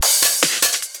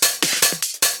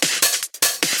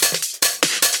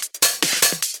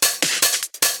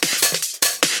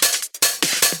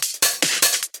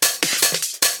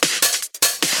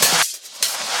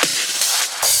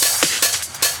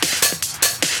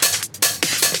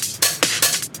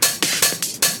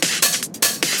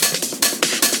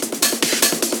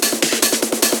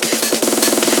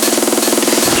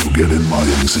get in my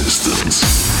existence.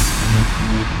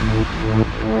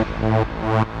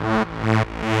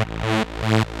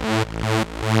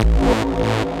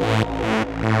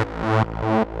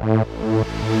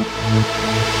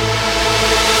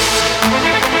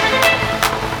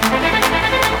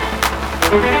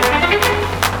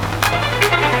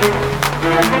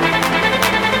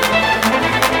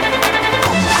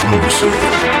 Come closer,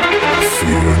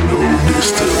 fear no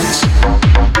distance.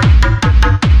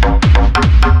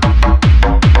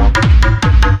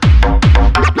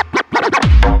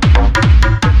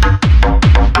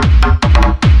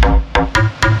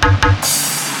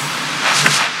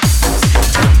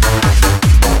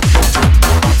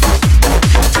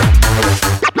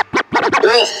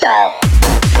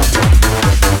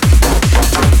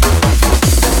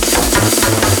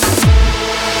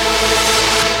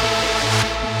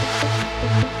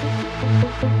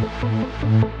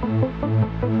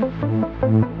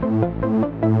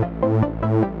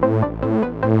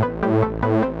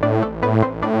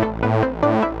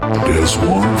 There's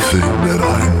one thing that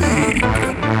I need.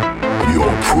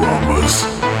 Your promise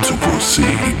to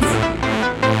proceed.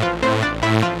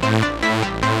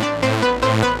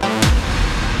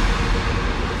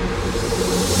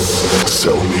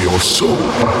 Sell me your soul,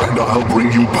 and I'll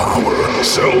bring you power.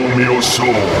 Sell me your soul,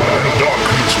 and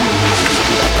darkness will rule.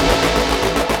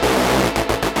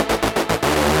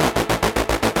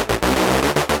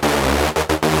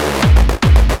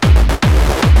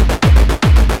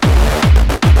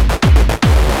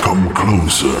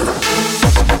 Closer.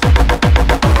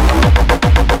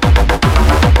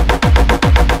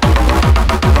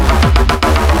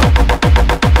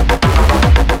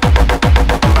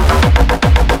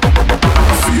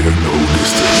 Fear no distance.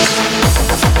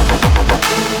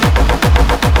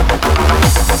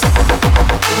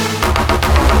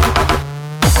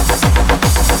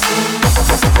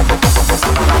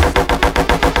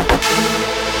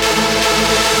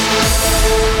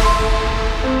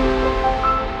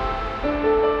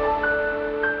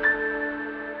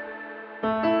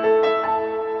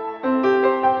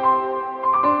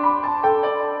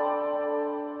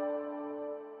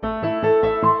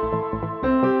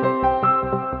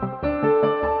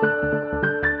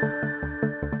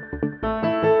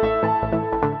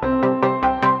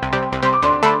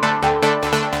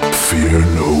 Fear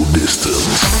no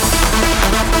distance.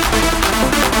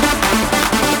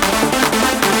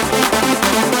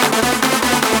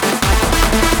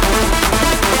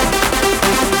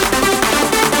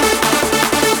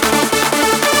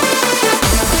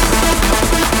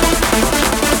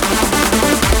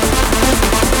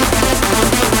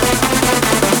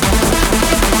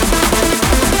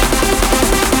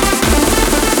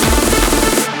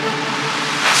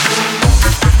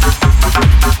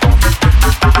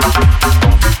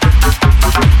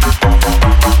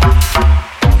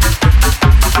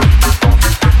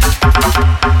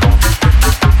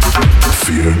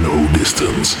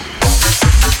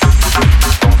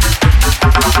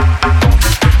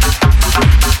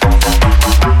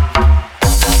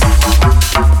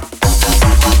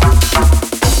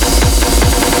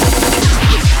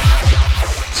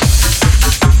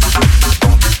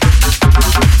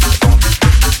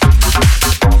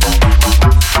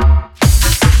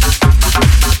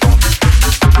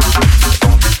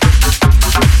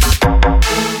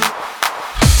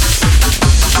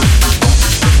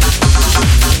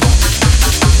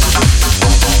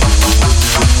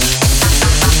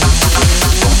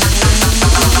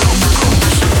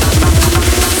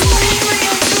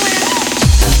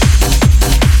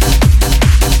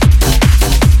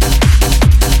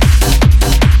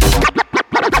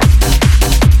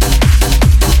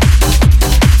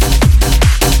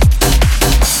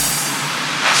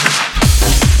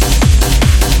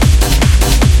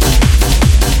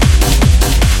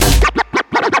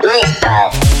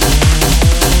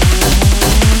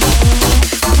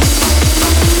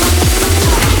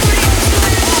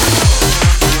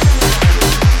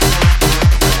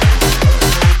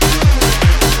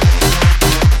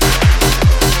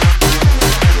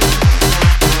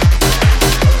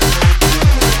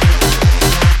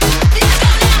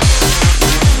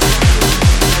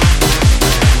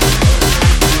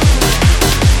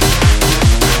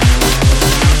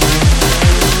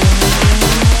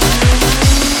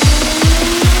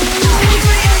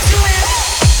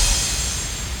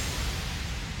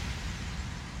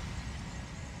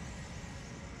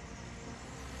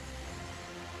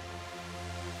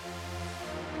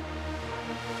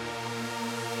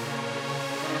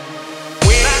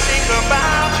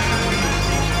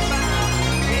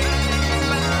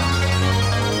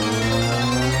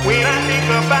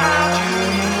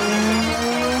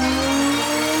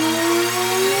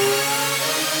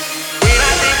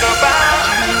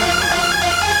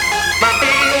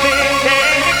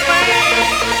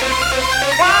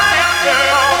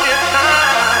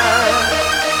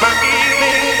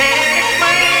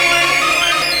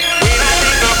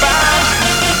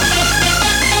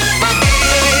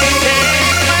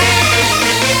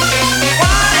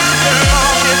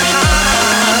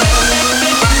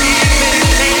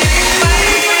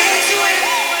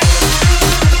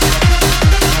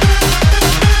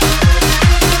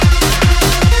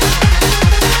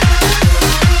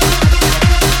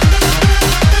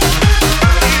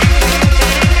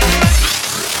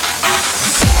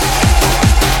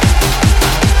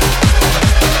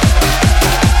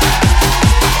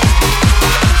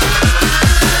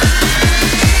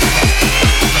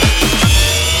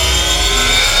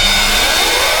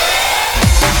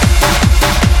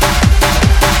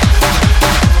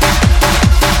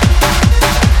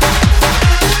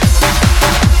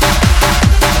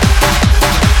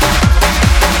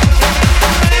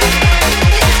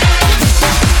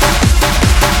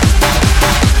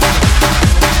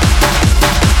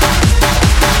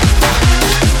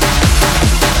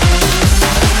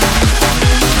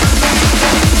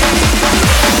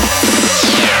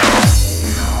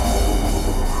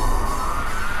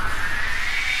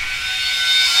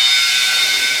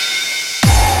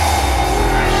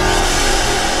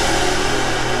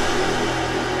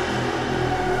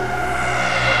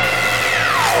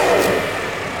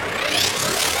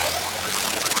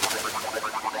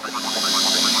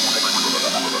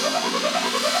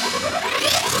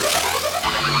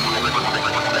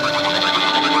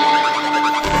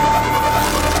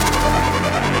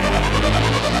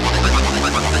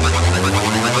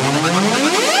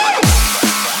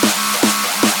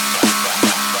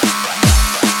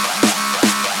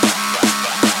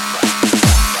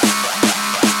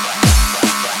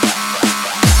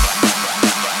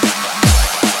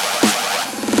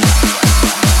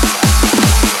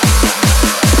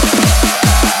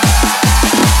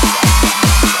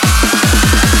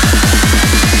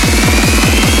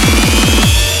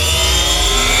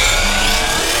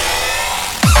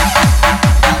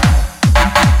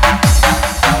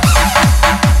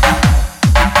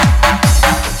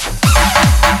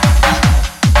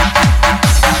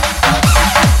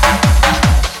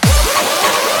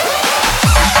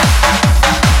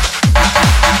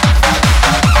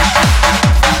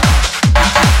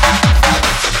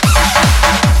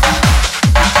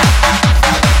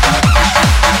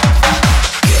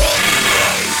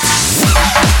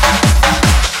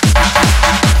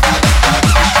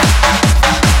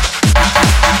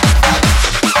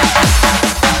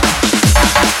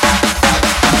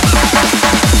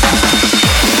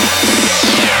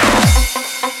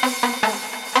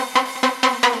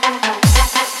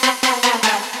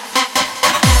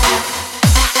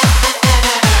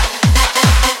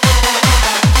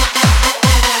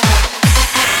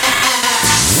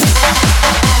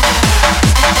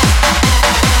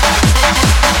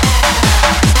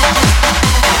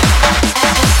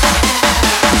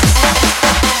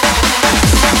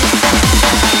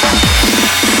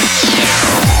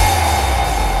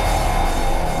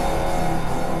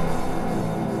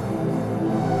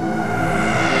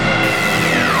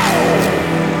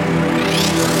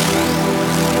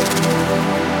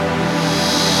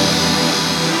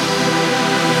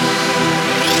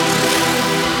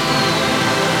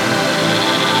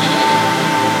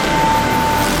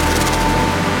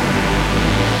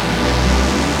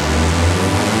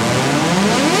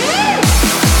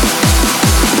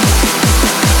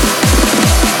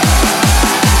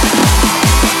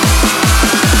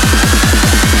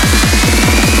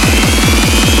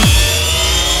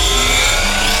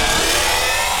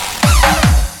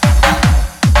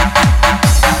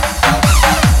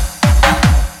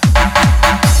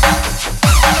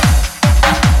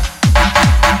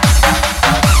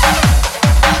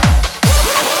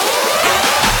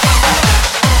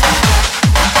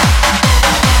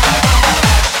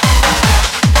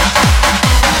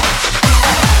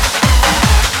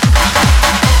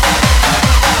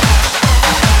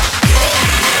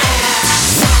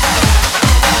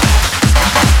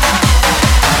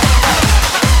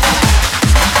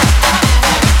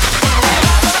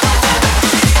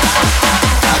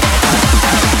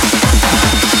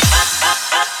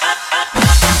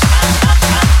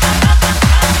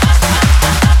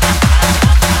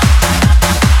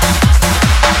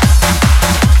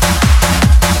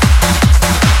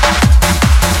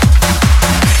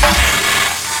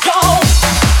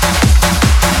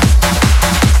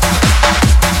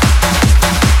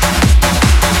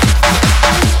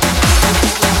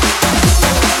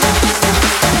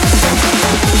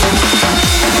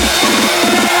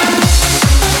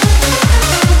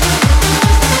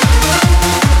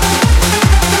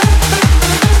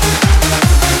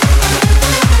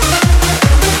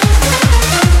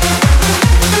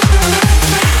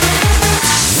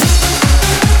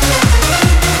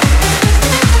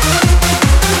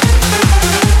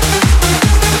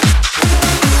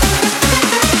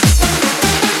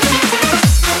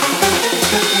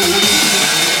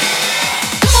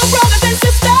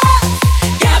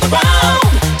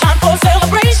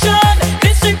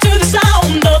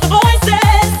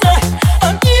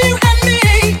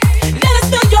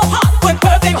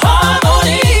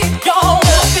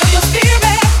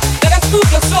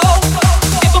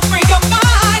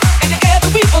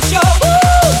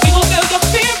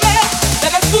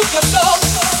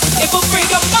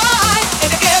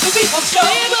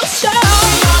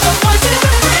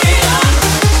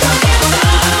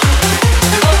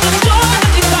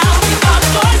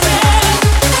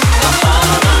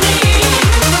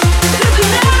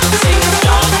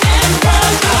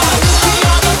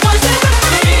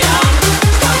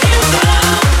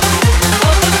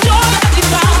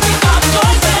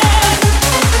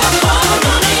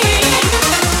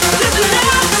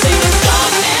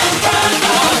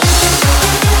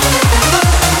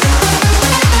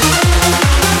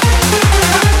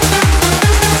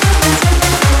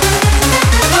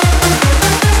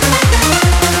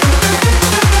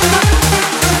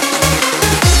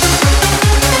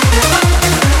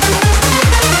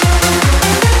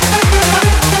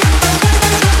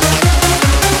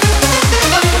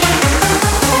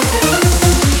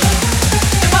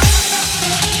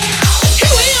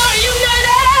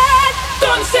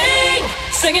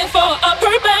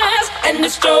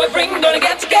 destroy, bring, gonna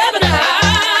get together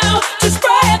now to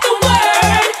spread the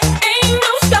word. Ain't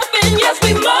no stopping, yes,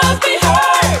 we must be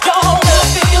heard. Don't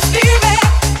feel your spirit,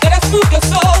 let us move your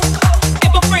soul. It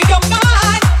will free your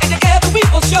mind, and together we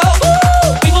will show.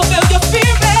 We will feel your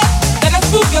spirit, let us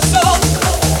move your soul.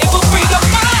 It will free your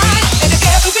mind, and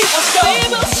together we will show.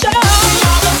 We will show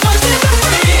all the voices of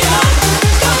freedom.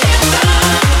 Come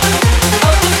inside,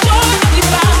 all the joy that we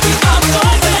found. We are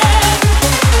voices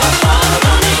of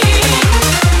harmony.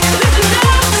 Listen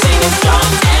up, sing it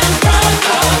strong and proud.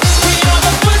 We are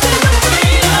the voices of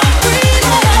freedom.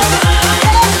 Freedom.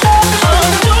 All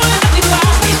the joy that we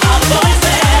found. We are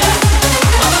voices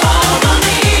of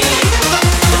harmony.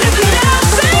 Listen up,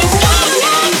 sing strong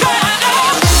and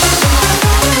proud.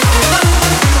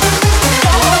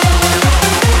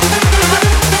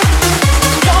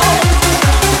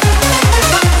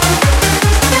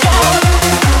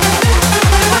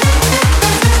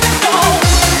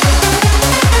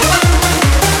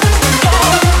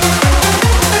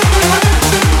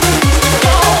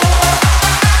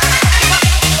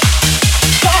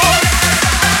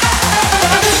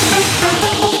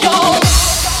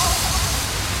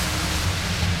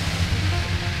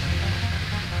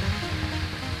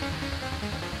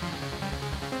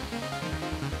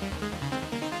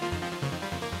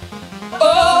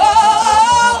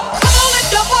 Oh, come on,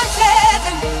 lift your voices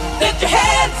and lift your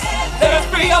hands. Let us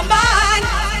free your mind.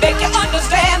 Make you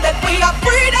understand that we are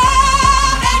freedom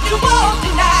and you won't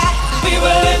deny. We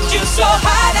will lift you so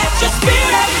high that your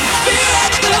spirit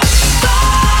will fly.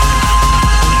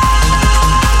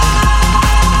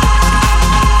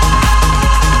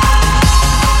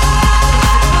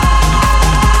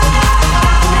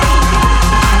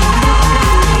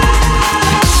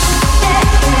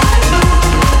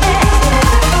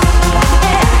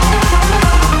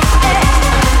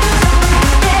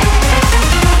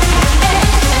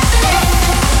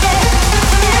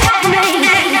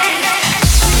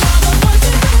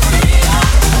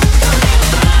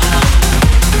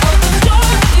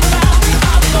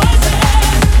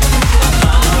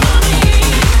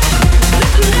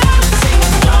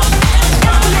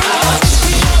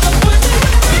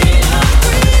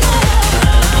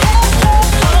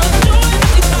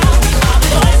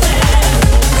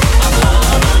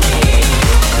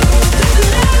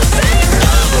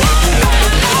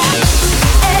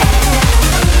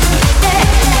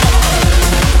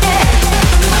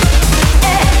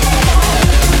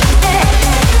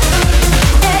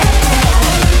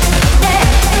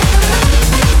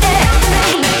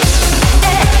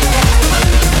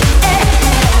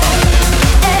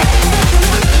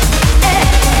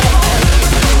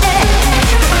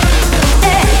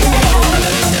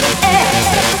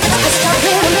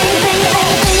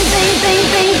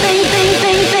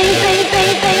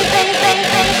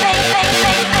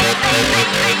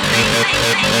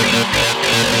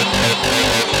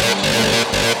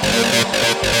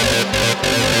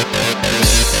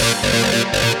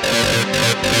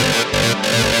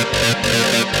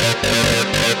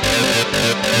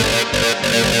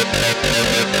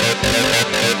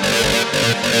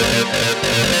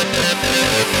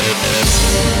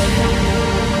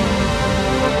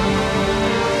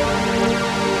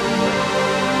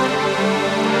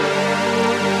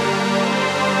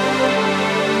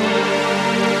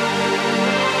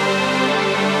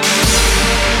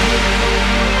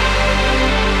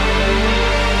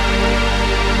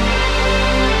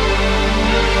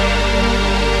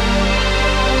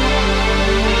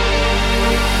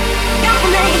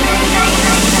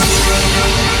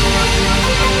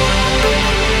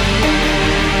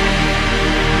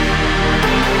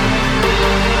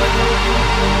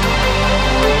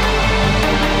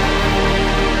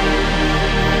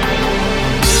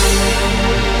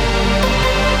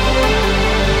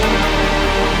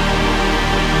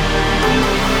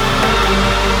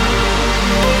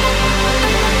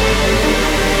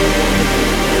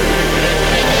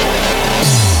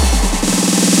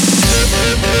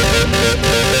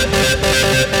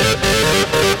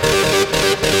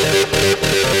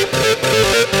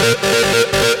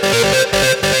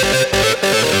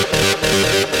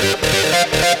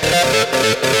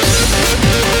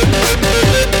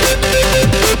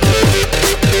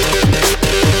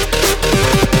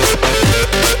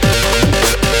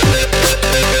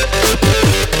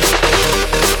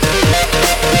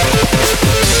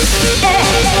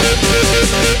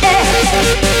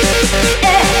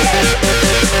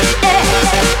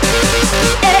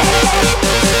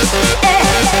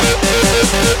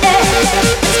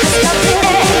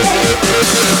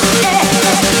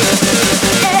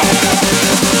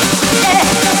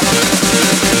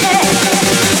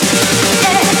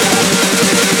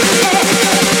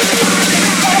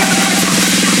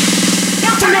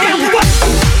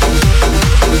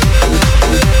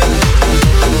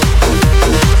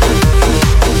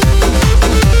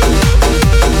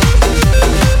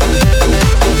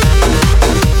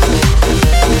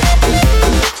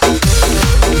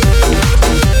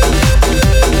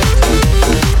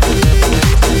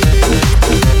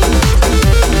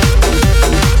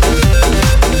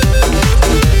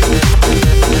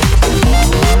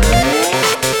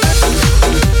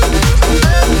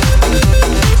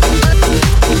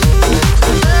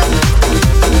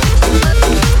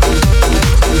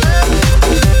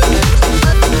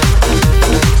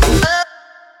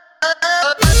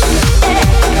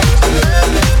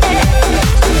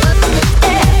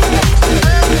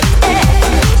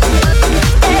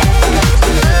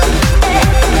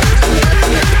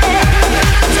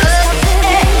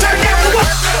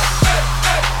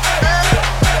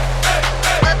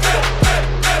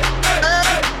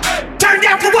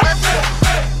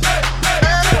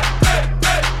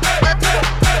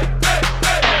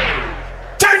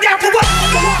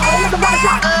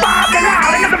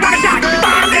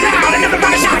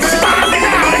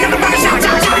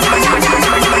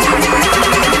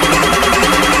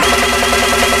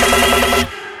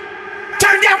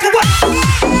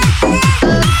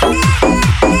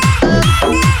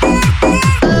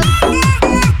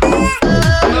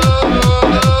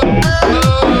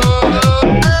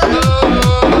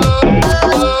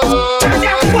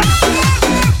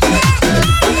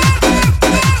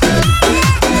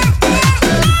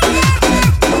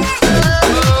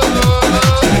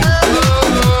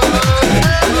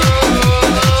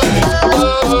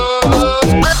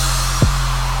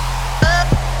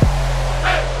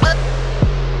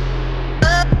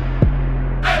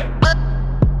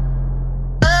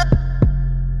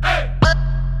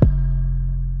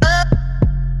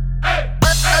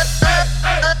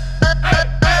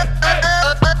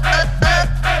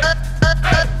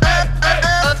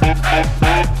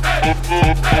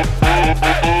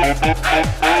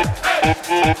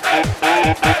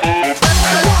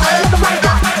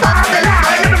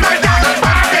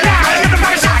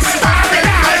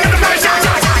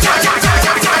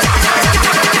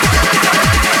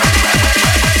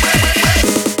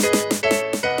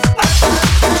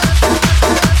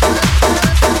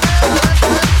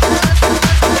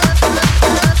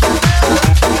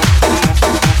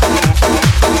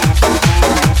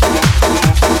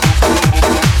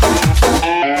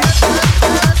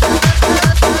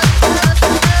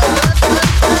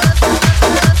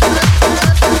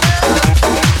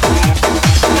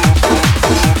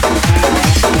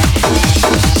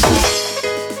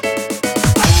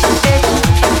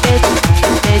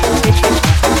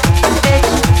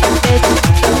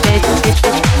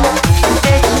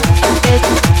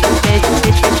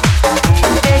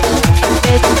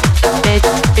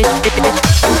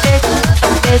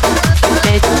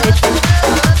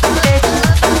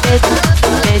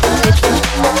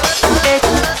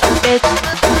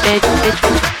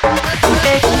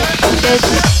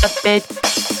 bitch.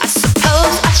 I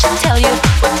suppose I should tell you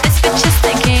what this bitch is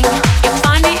thinking. You'll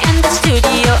find me in the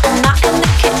studio and not in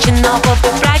the kitchen. I will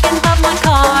be bragging about my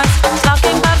cars,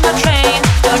 talking about my trains.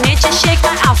 Don't need to shake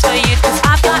my ass for you, cause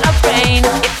I've got a brain.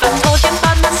 If I told you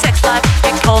about my sex life,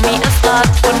 you'd call me a slut.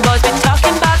 When boys be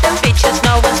talking about their bitches,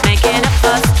 no one's making a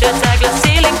fuss. There's a glass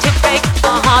ceiling to break,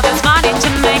 there's money to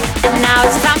make. And now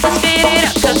it's time to speed it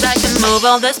up, cause I can move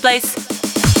all this place.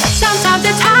 Sometimes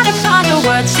it's hard to find the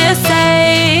words to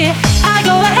say. I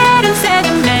go ahead and say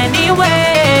them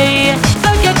anyway.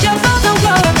 Forget your mother,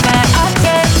 worry about our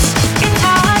kids. It's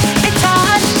hard, it's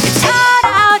hard, it's hard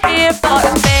out here for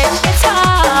a bitch. It's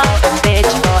hard, a bitch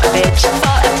for a bitch,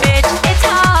 for a bitch. It's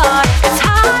hard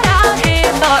out here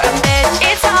for a bitch.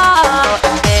 It's hard, a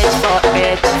bitch for a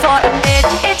bitch, for a bitch.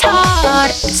 It's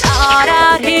hard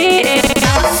out here.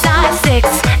 You're a size 6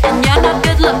 and you're not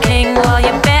good looking. Well,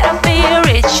 you better be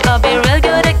rich or be real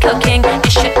good at cooking.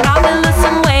 You should probably lose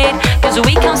some weight, cause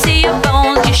we can't see your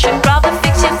bones. You should probably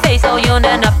fix your face or you'll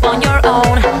end up on your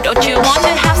own. Don't you want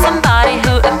to have somebody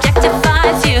who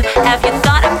objectifies you? Have you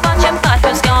thought about your butt,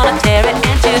 who's gonna tear it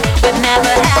in two? We've never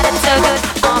had it so good,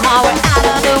 we're out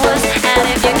of the woods. And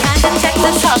if you can't detect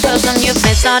the talkers, then you've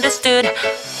misunderstood.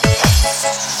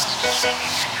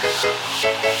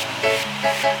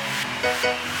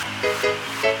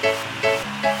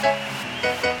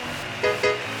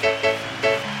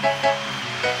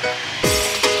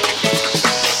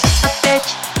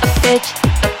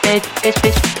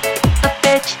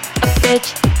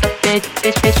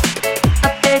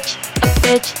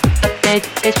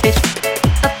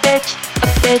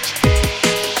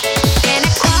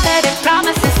 Inequality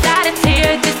promises that it's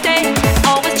here to stay.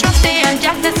 Always trust the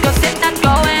injustice, cause it's not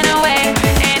going away.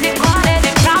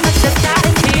 Inequality promises that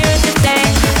it's here to stay.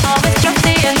 Always trust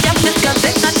the injustice, cause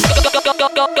it's not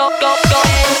go.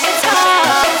 It's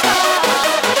hard.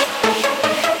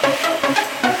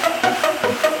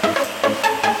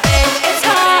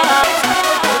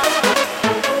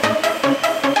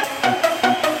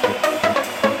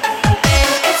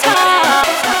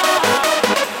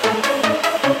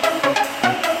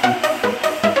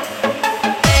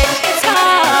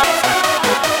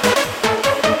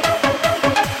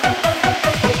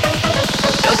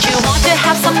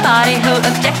 Somebody who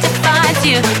objectifies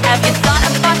you. Have you thought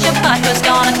about your butt, who's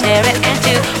gonna tear it in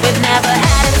two? We've never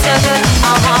had it so good,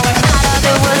 we're out of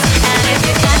the woods. And if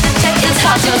you can't detect the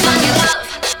thought, goes on your love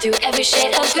through every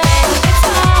shade of gray. It's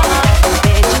hard,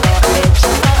 bitch, for a bitch,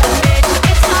 for a bitch.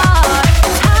 It's hard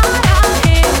out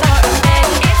here for a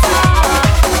bitch. It's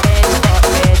hard, bitch, for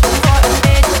a bitch, for a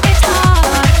bitch. It's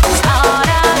hard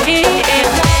out here.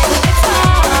 It's hard,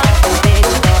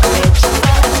 bitch, for a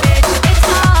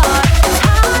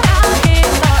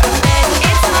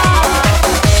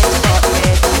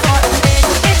bitch, for a bitch.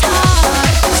 It's hard.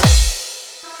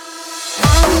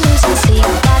 Sleep,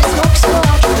 but it smokes so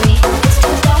hard to breathe. It's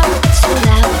too dark, it's too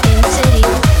loud in the city.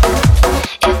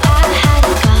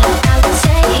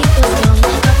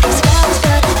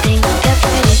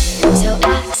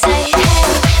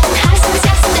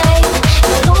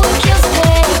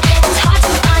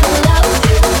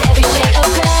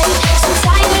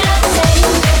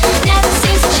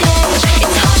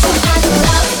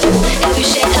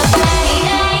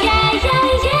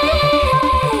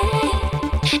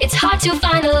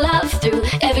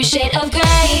 every shade of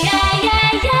gray.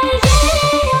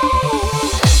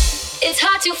 It's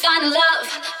hard to find love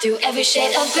through every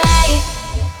shade of gray.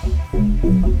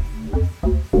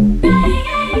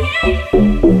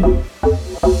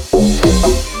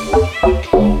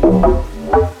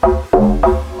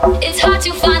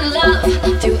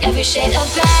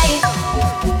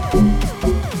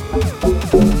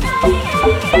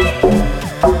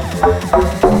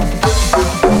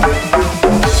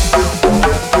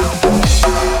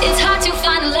 It's hard to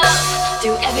find love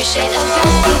through every shade of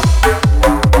gray.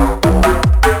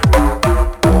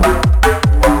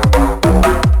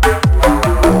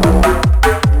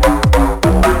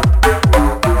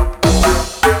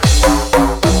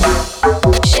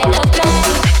 Shade of gray. Shade of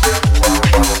gray.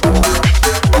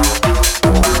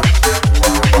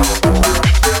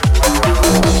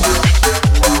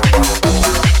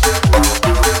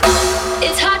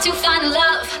 It's hard to find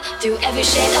love through every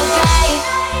shade of gray.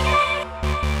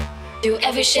 Through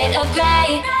every shade of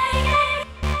gray.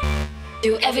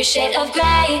 Through every shade of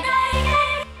gray.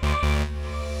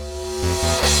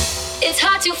 It's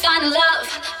hard to find love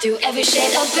through every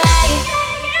shade of gray.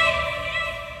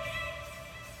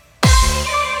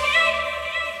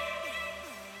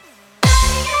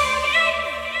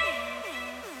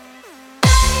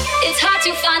 It's hard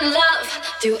to find love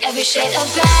through every shade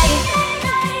of gray.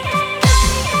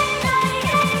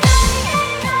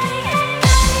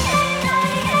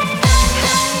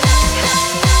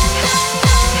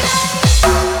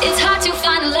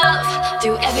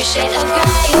 shade of gray.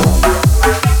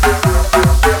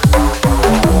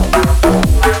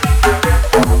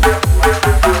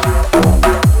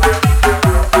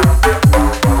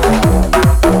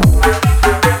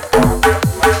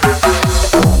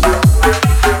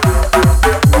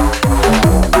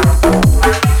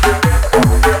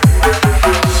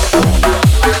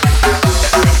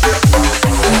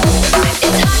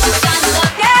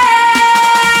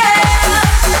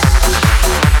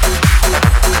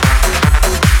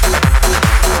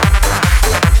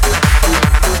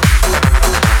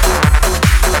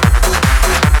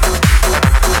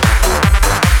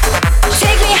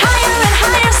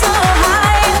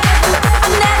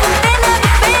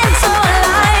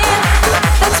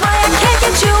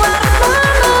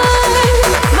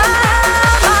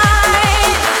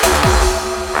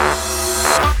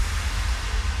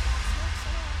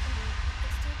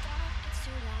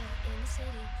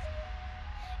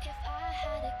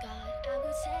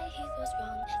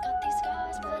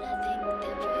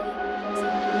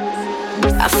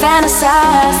 I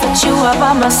fantasize that you are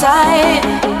by my side.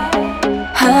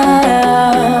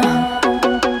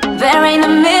 There ain't a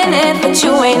minute that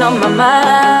you ain't on my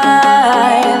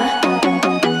mind.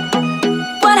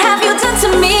 What have you done to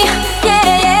me? Yeah,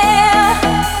 yeah.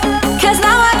 'Cause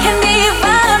now I can't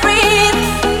even breathe.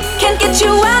 Can't get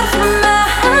you out of my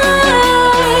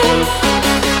mind.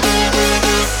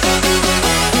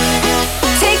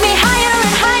 Take me higher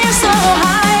and higher, so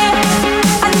high.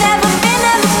 I've never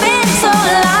been so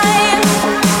alive.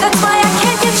 That's why I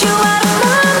can't get you out of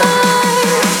my mind.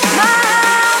 My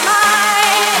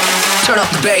mind. Turn up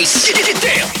the bass.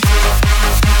 Damn.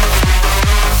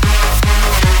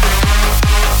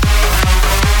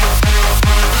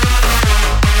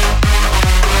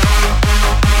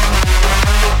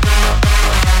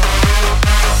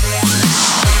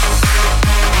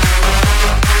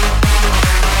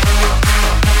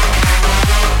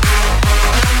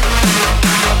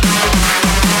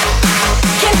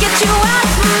 Can't get you out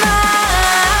of my mind.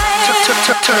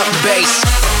 Turn up the bass.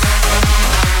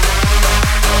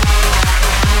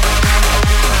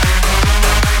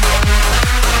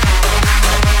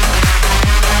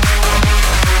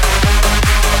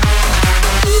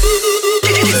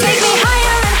 Take me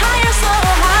higher and higher, so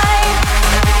high.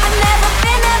 I've never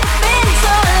been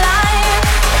so alive.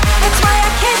 That's why I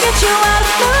can't get you out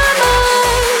of my mind.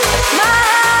 My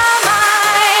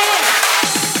mind.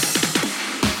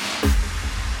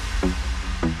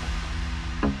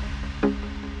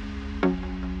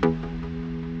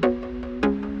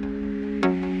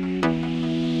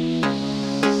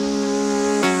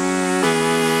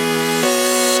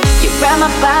 You grab my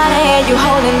body, you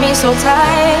holding me so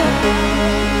tight.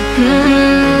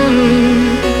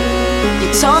 You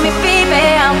told me, baby,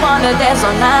 I wanna dance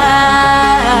all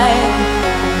night.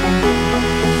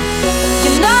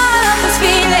 You know I love this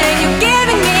feeling you're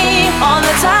giving me all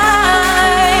the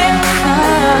time.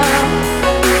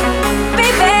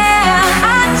 Baby,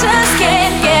 I just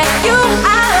can't get you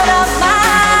out of my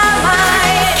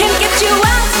mind. Can't get you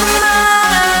out of my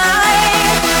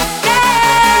mind. Yeah,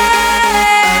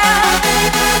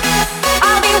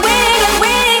 I'll be waiting and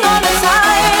waiting all the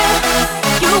time.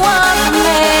 You want from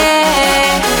me.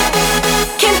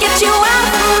 Can't get you out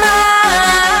of my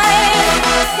mind.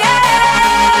 Yeah,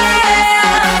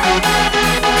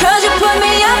 'cause you put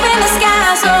me up in the sky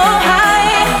so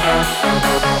high.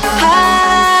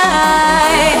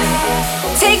 High.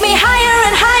 Take me higher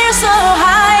and higher, so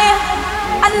high.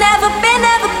 I've never been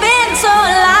so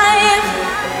alive.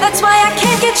 That's why I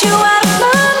can't get you out of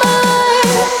my mind.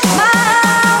 My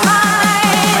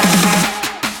mind.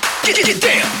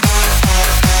 Damn.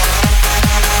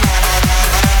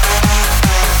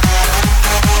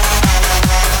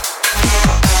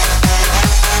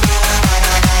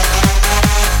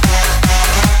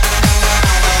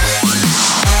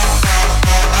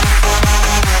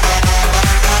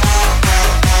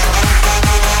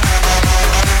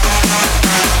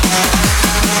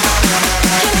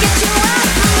 Can't get you out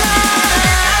of my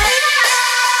mind.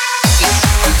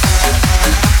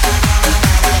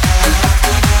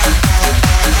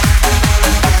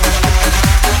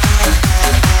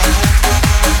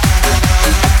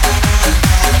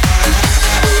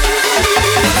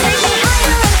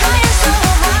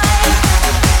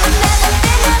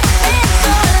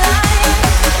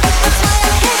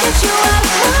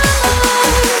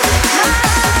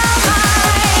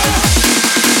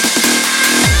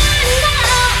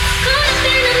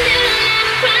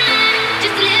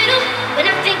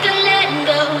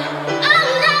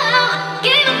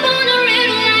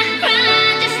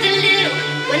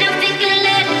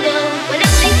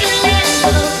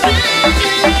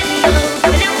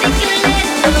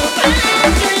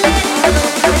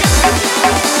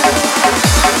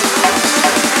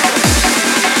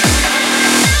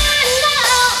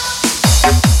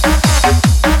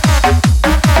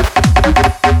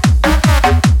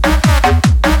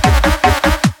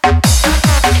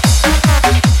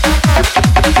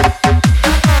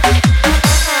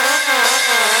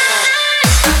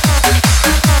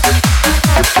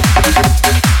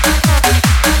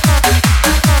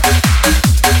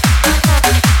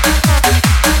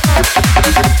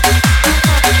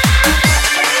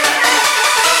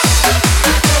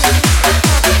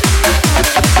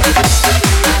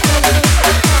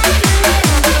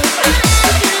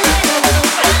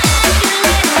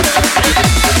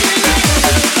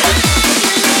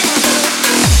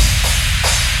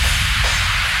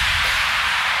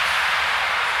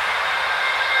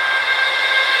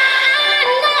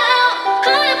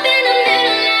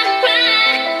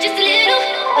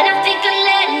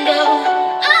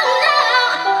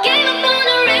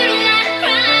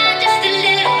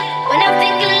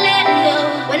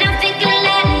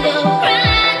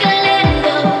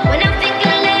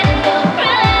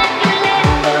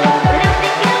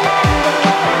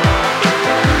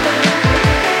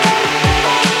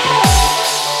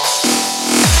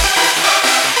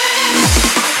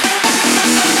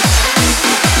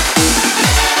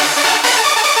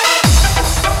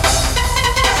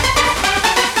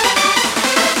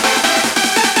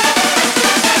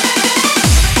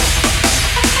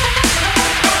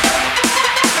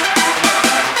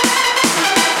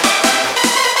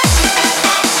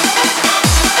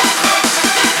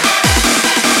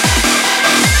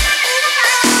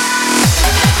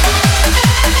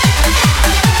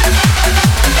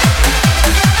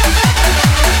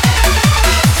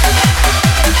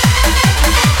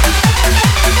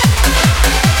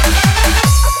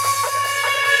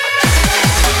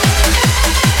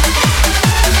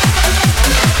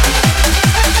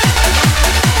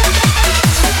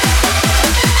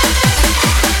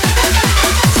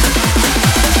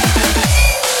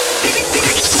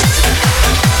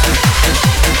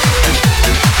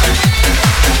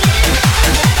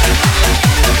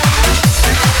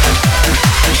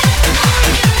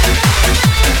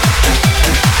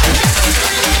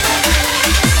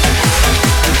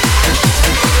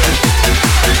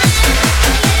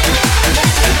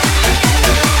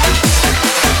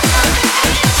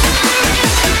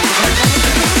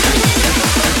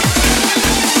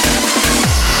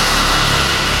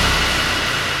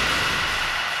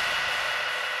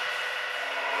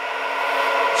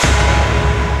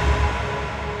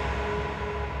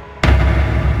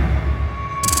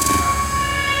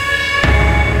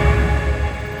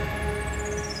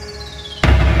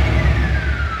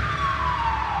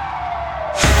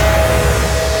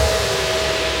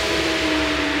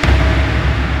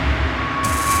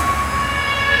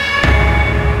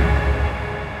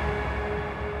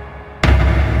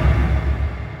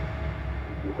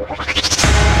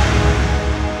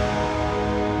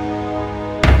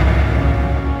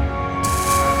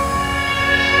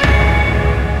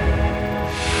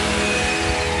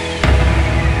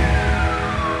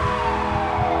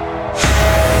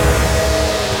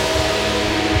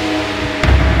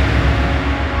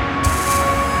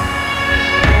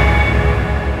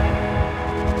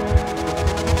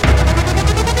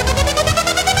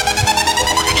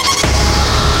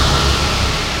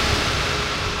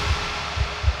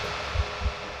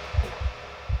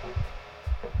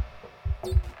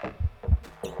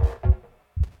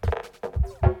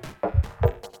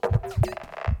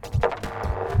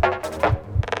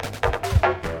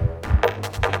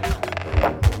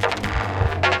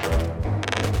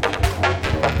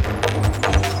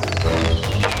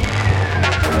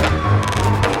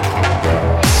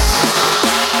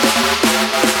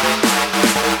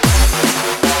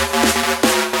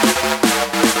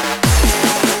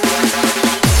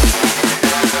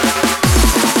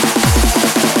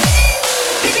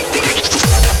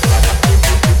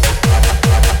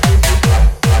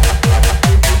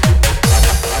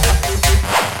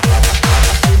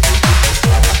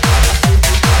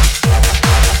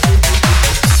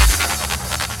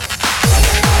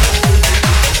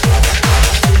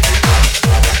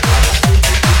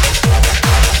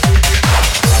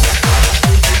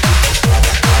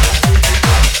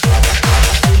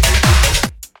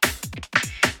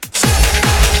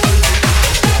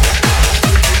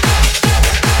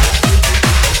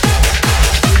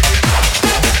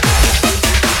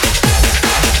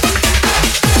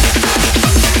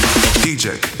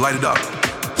 Light it up.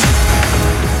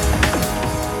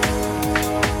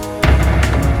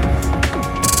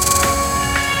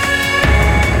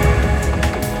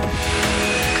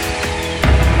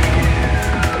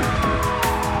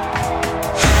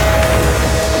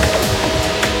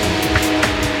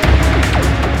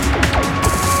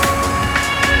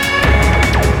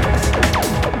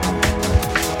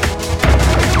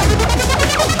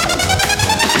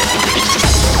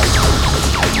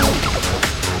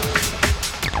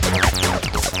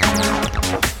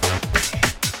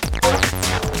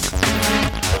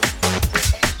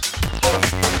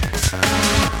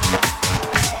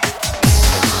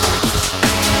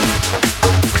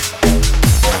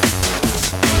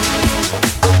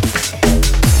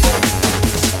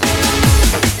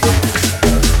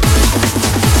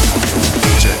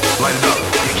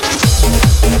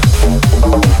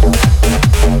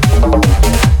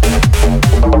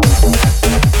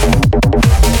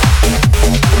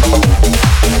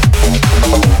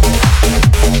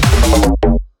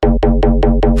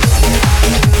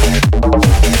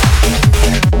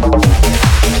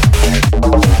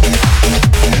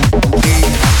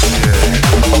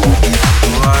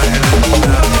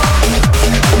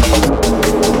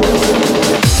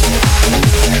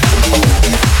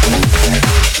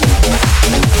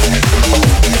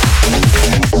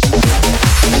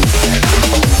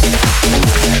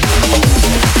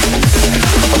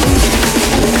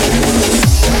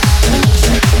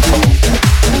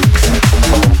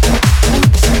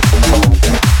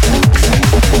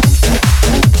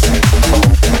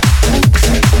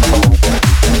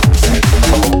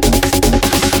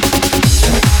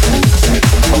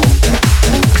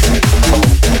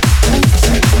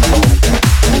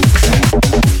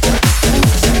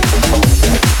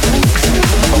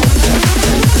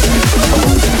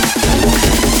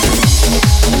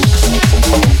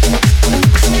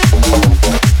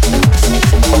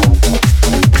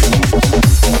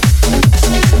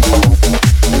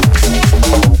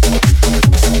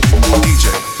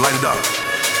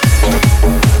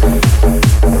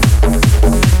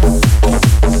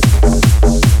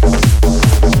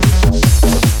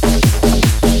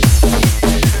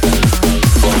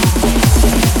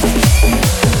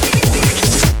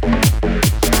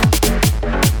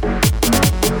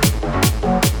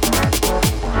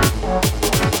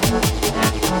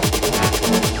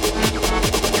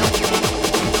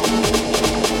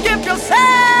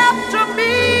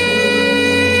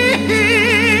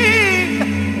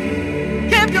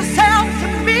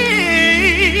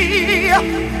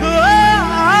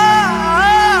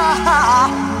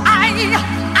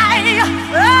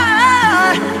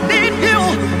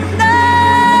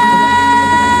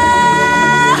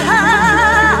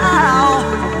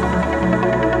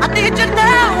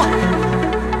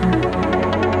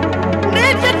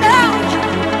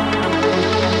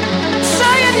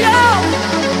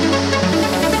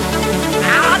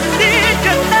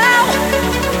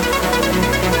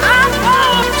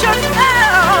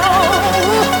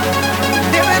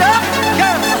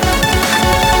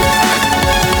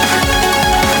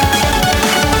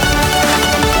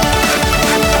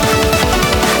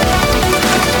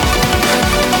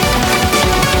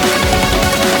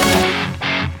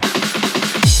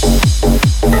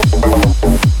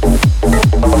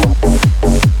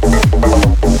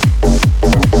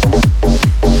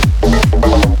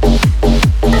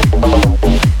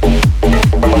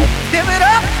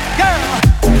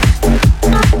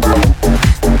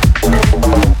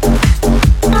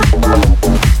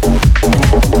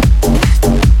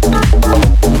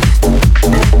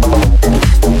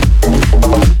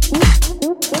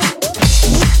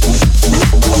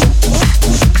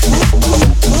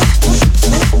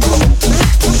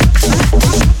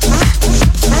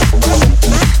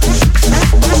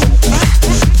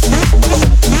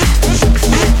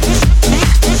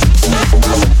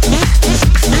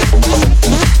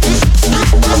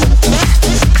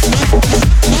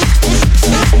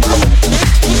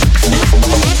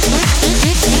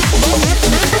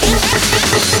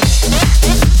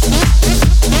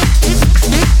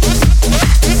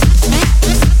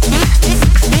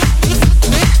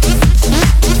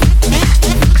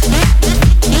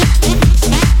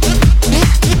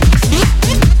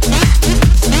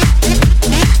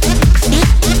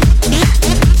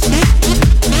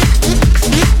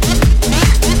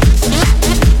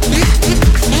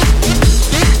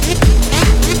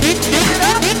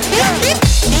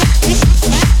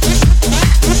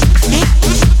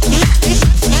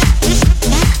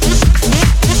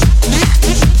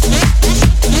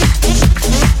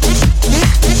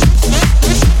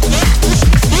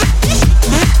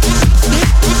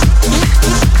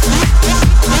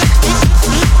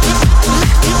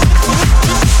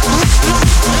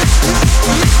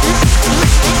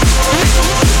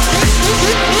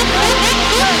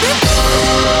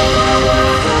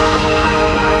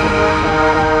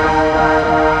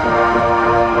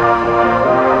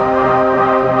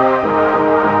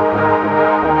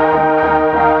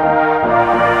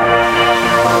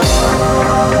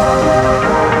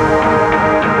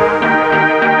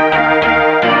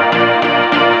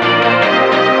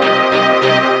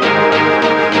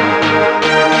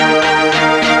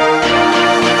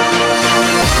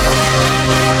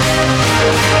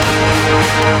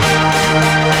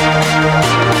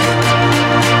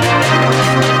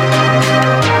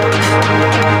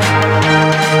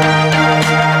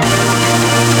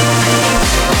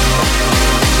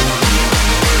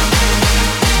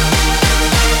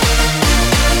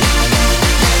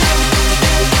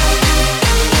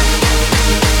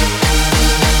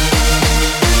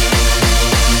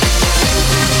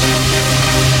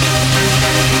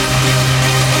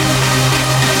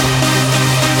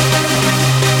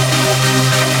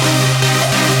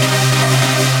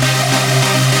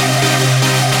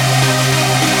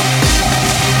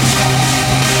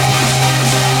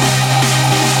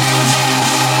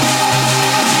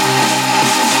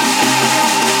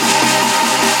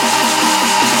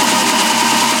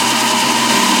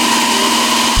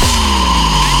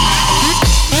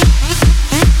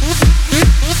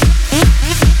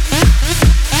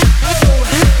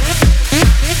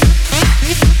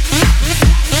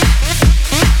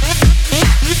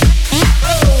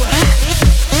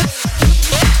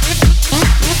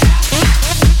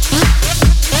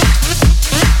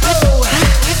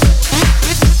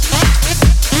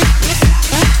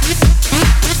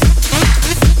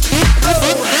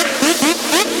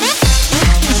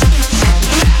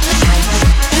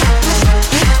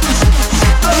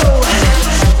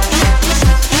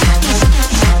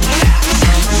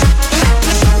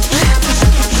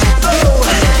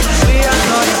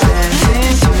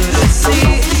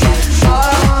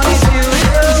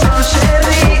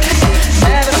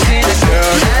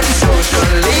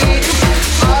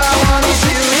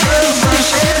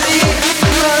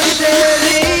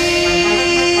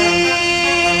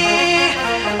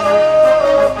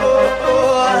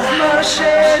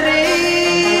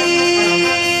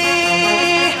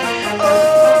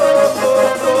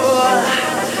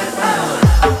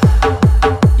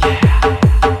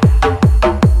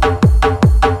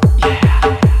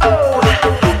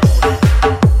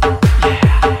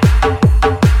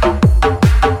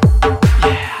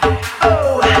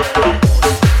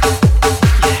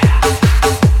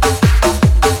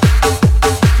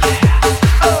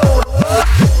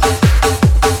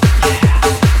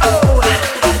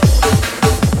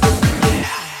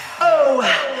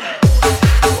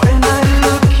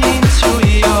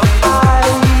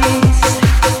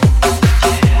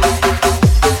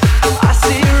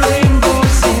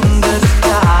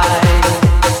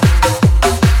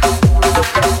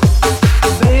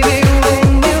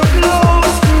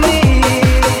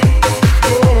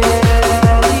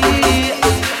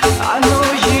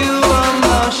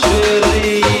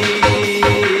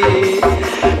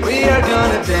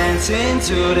 dancing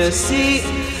to the sea.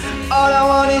 All I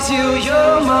want is you,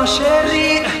 you're my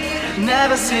chérie.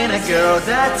 Never seen a girl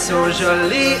that's so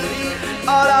jolie.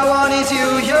 All I want is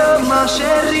you, you're my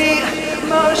chérie,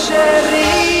 my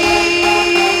chérie.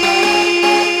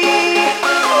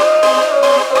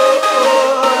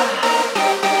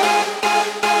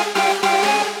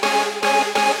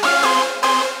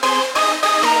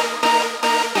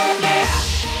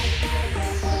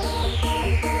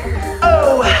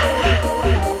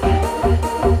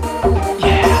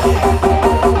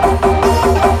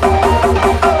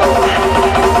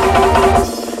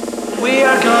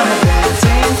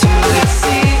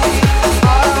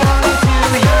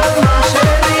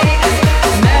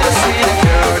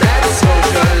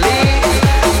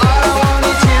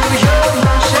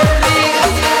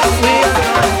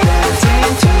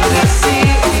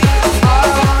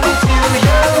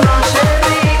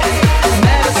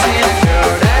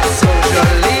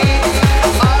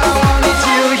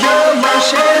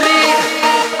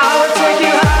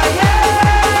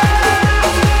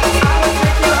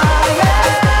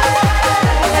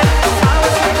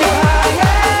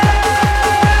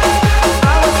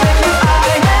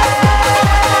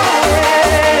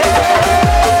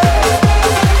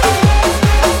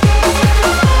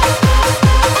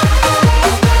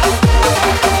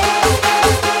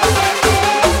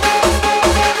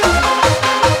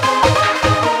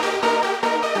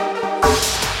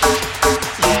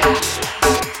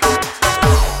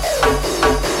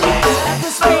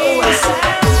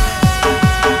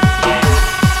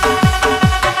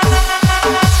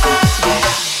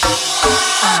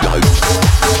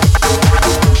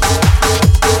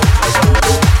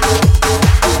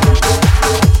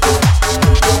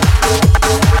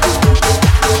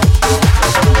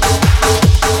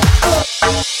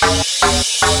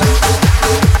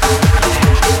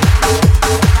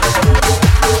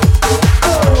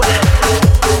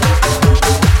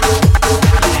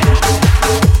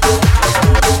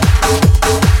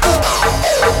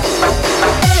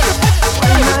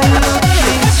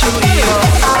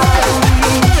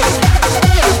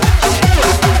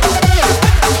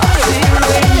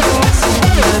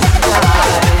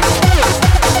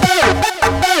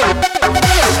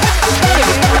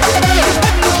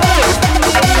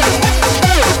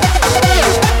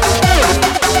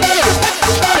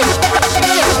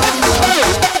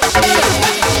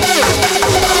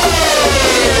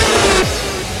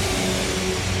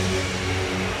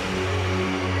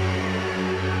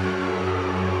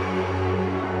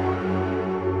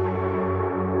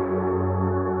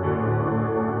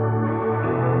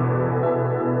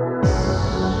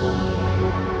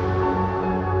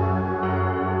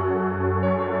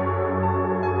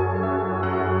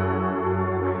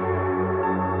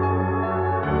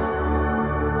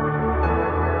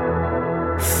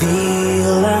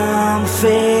 Feel I'm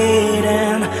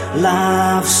fading,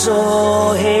 life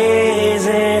so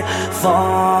hazy,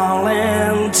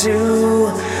 falling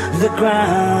to the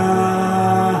ground.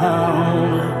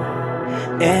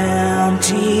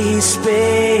 Empty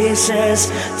spaces,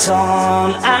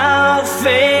 torn out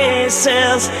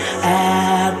faces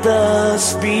at the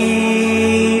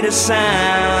speed of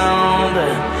sound.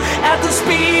 At the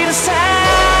speed of sound.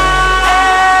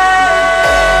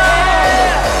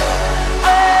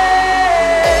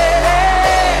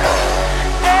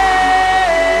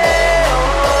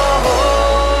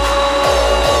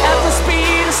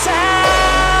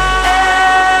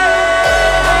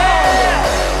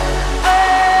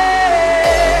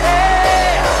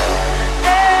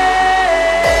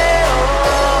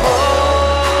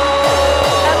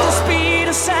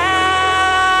 Sound.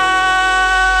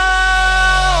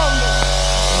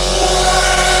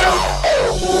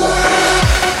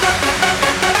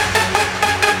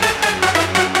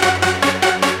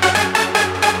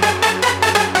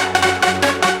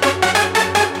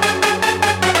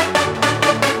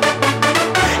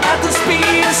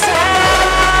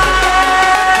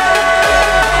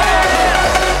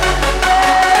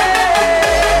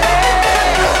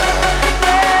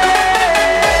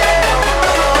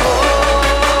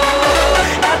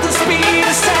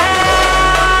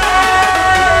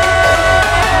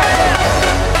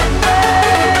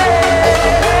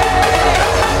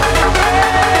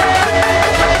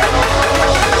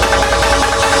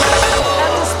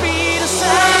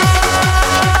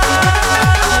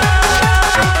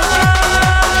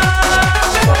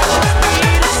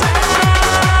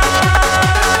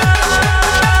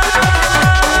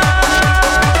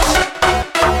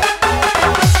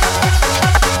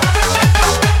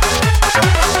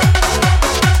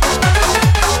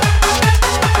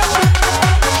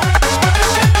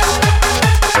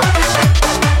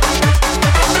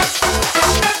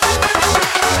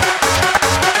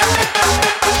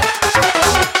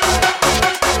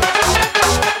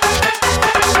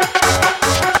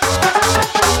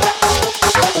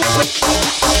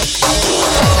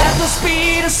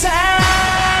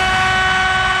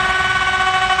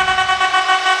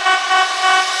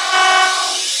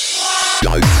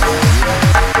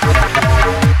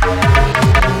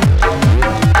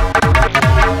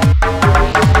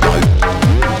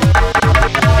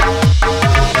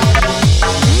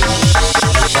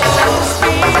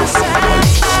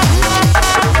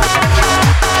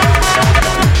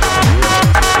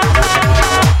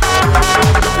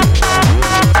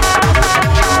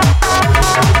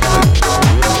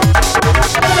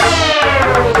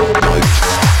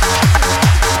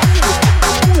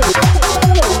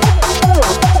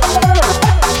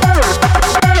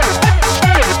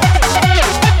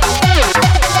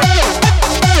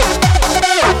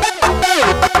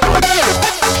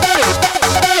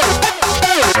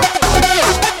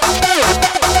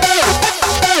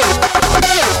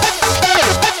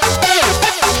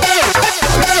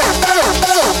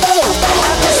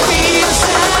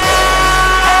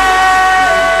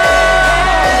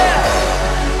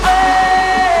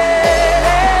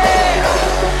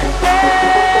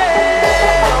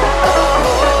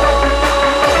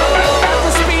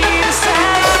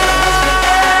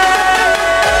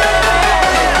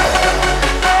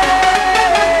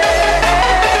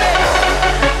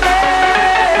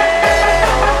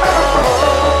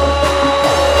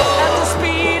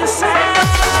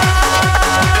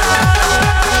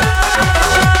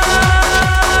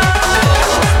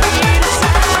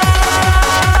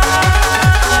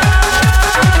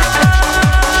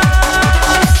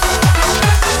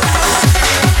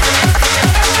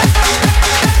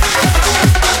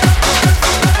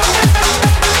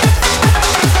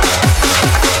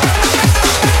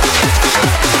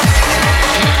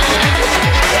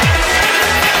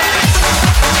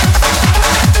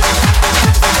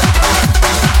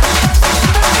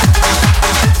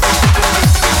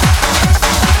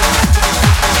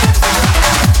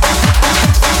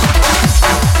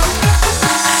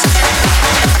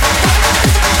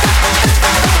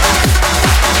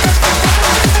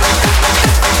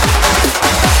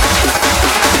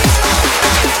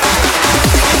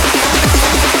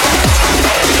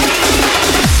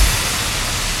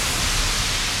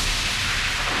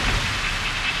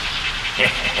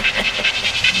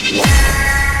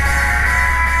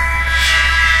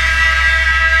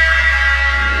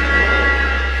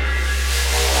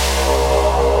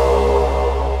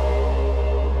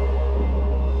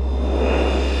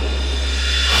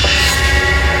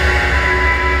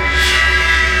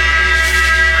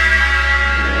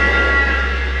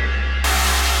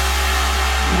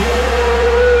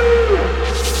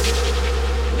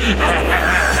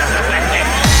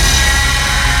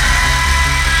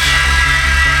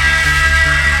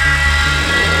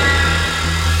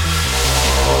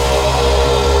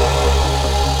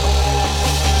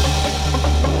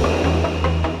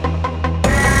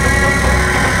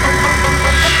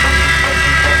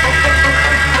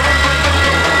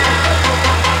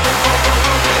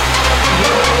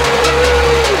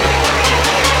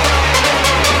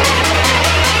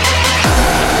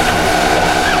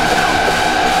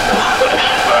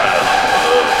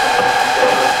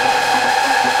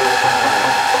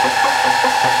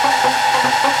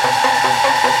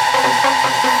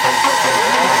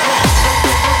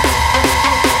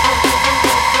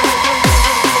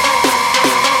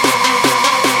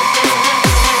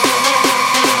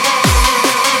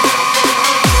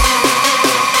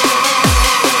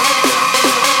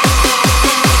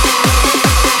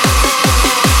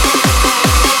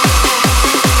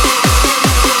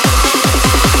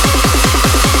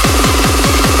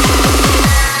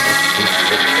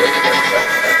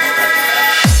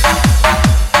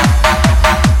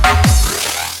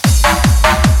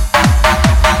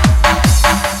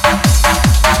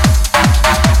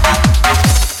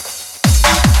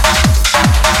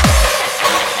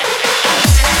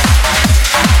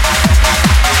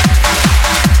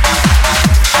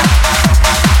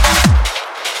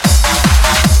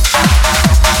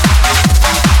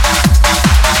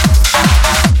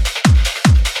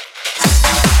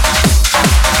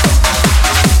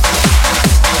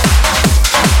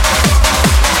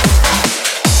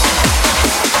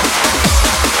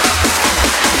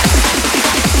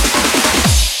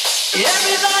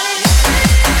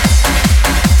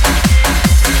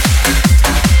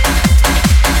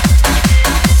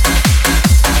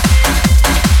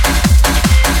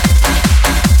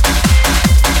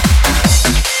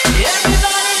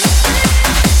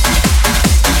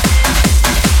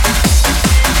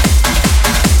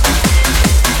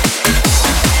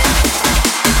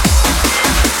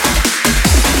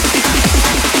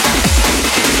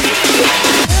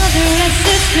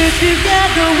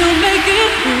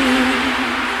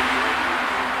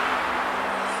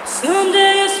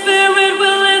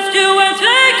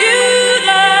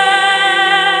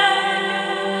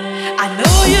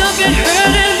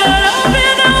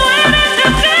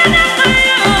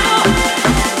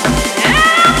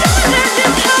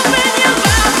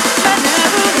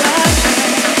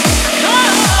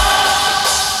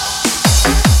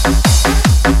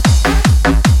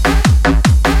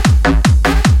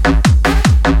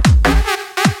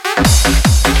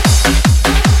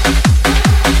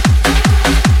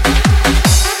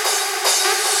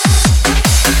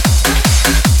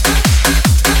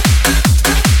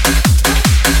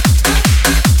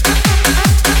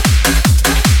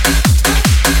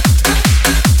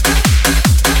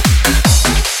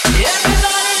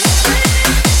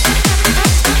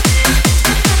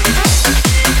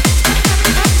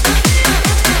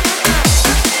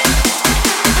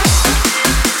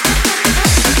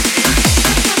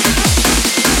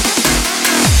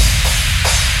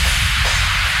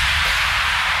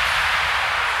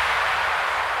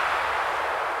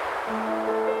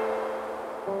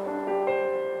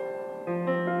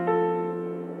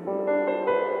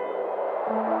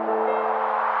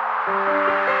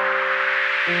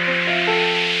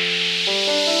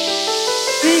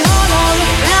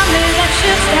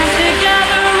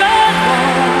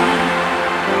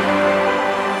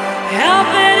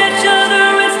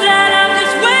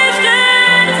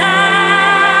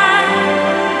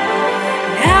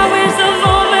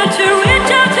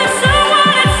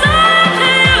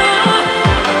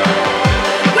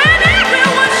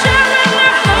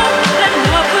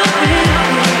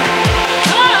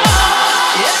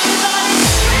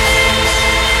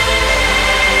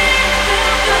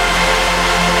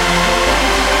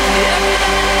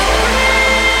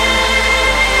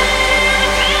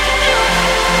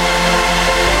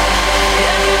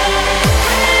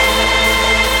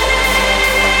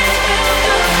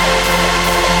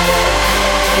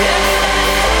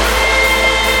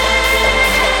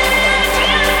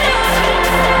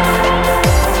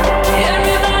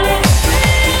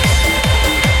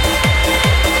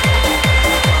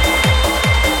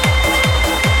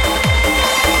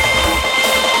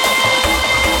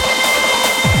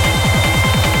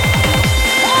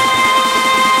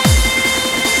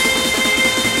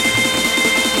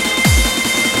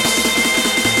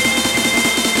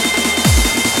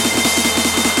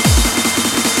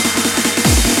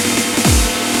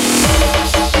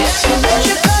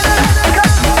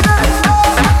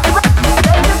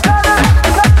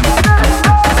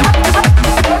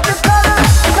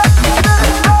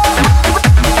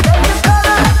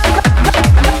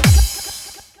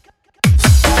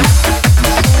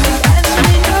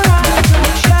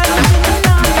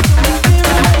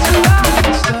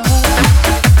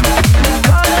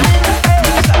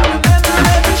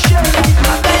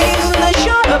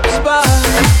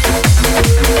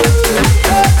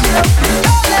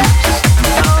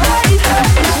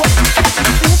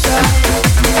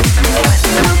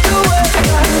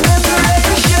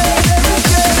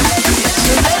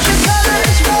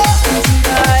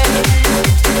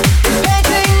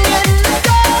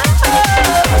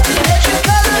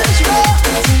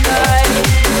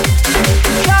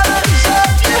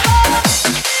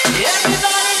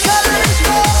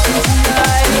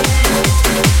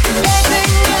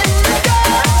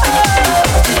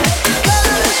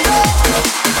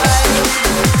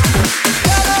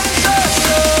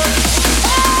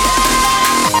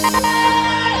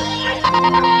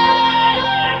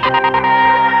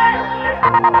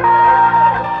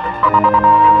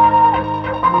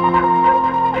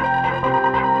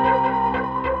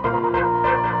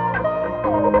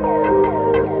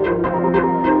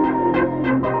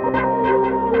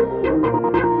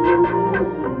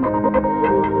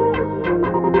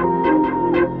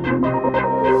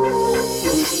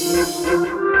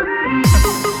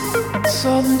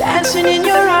 dancing in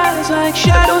your eyes like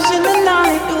shadows in the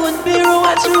night, doing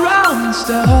pirouettes around the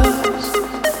stars.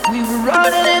 We were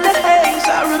running in the haze,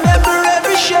 I remember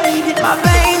every shade hit my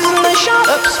veins and they shot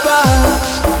up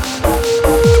sparks.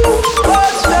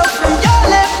 Words fell from your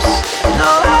lips, and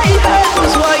all I heard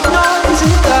was white noise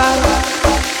and dark.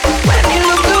 When you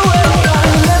looked away, I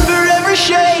remember every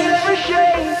shade.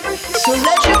 So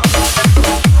let you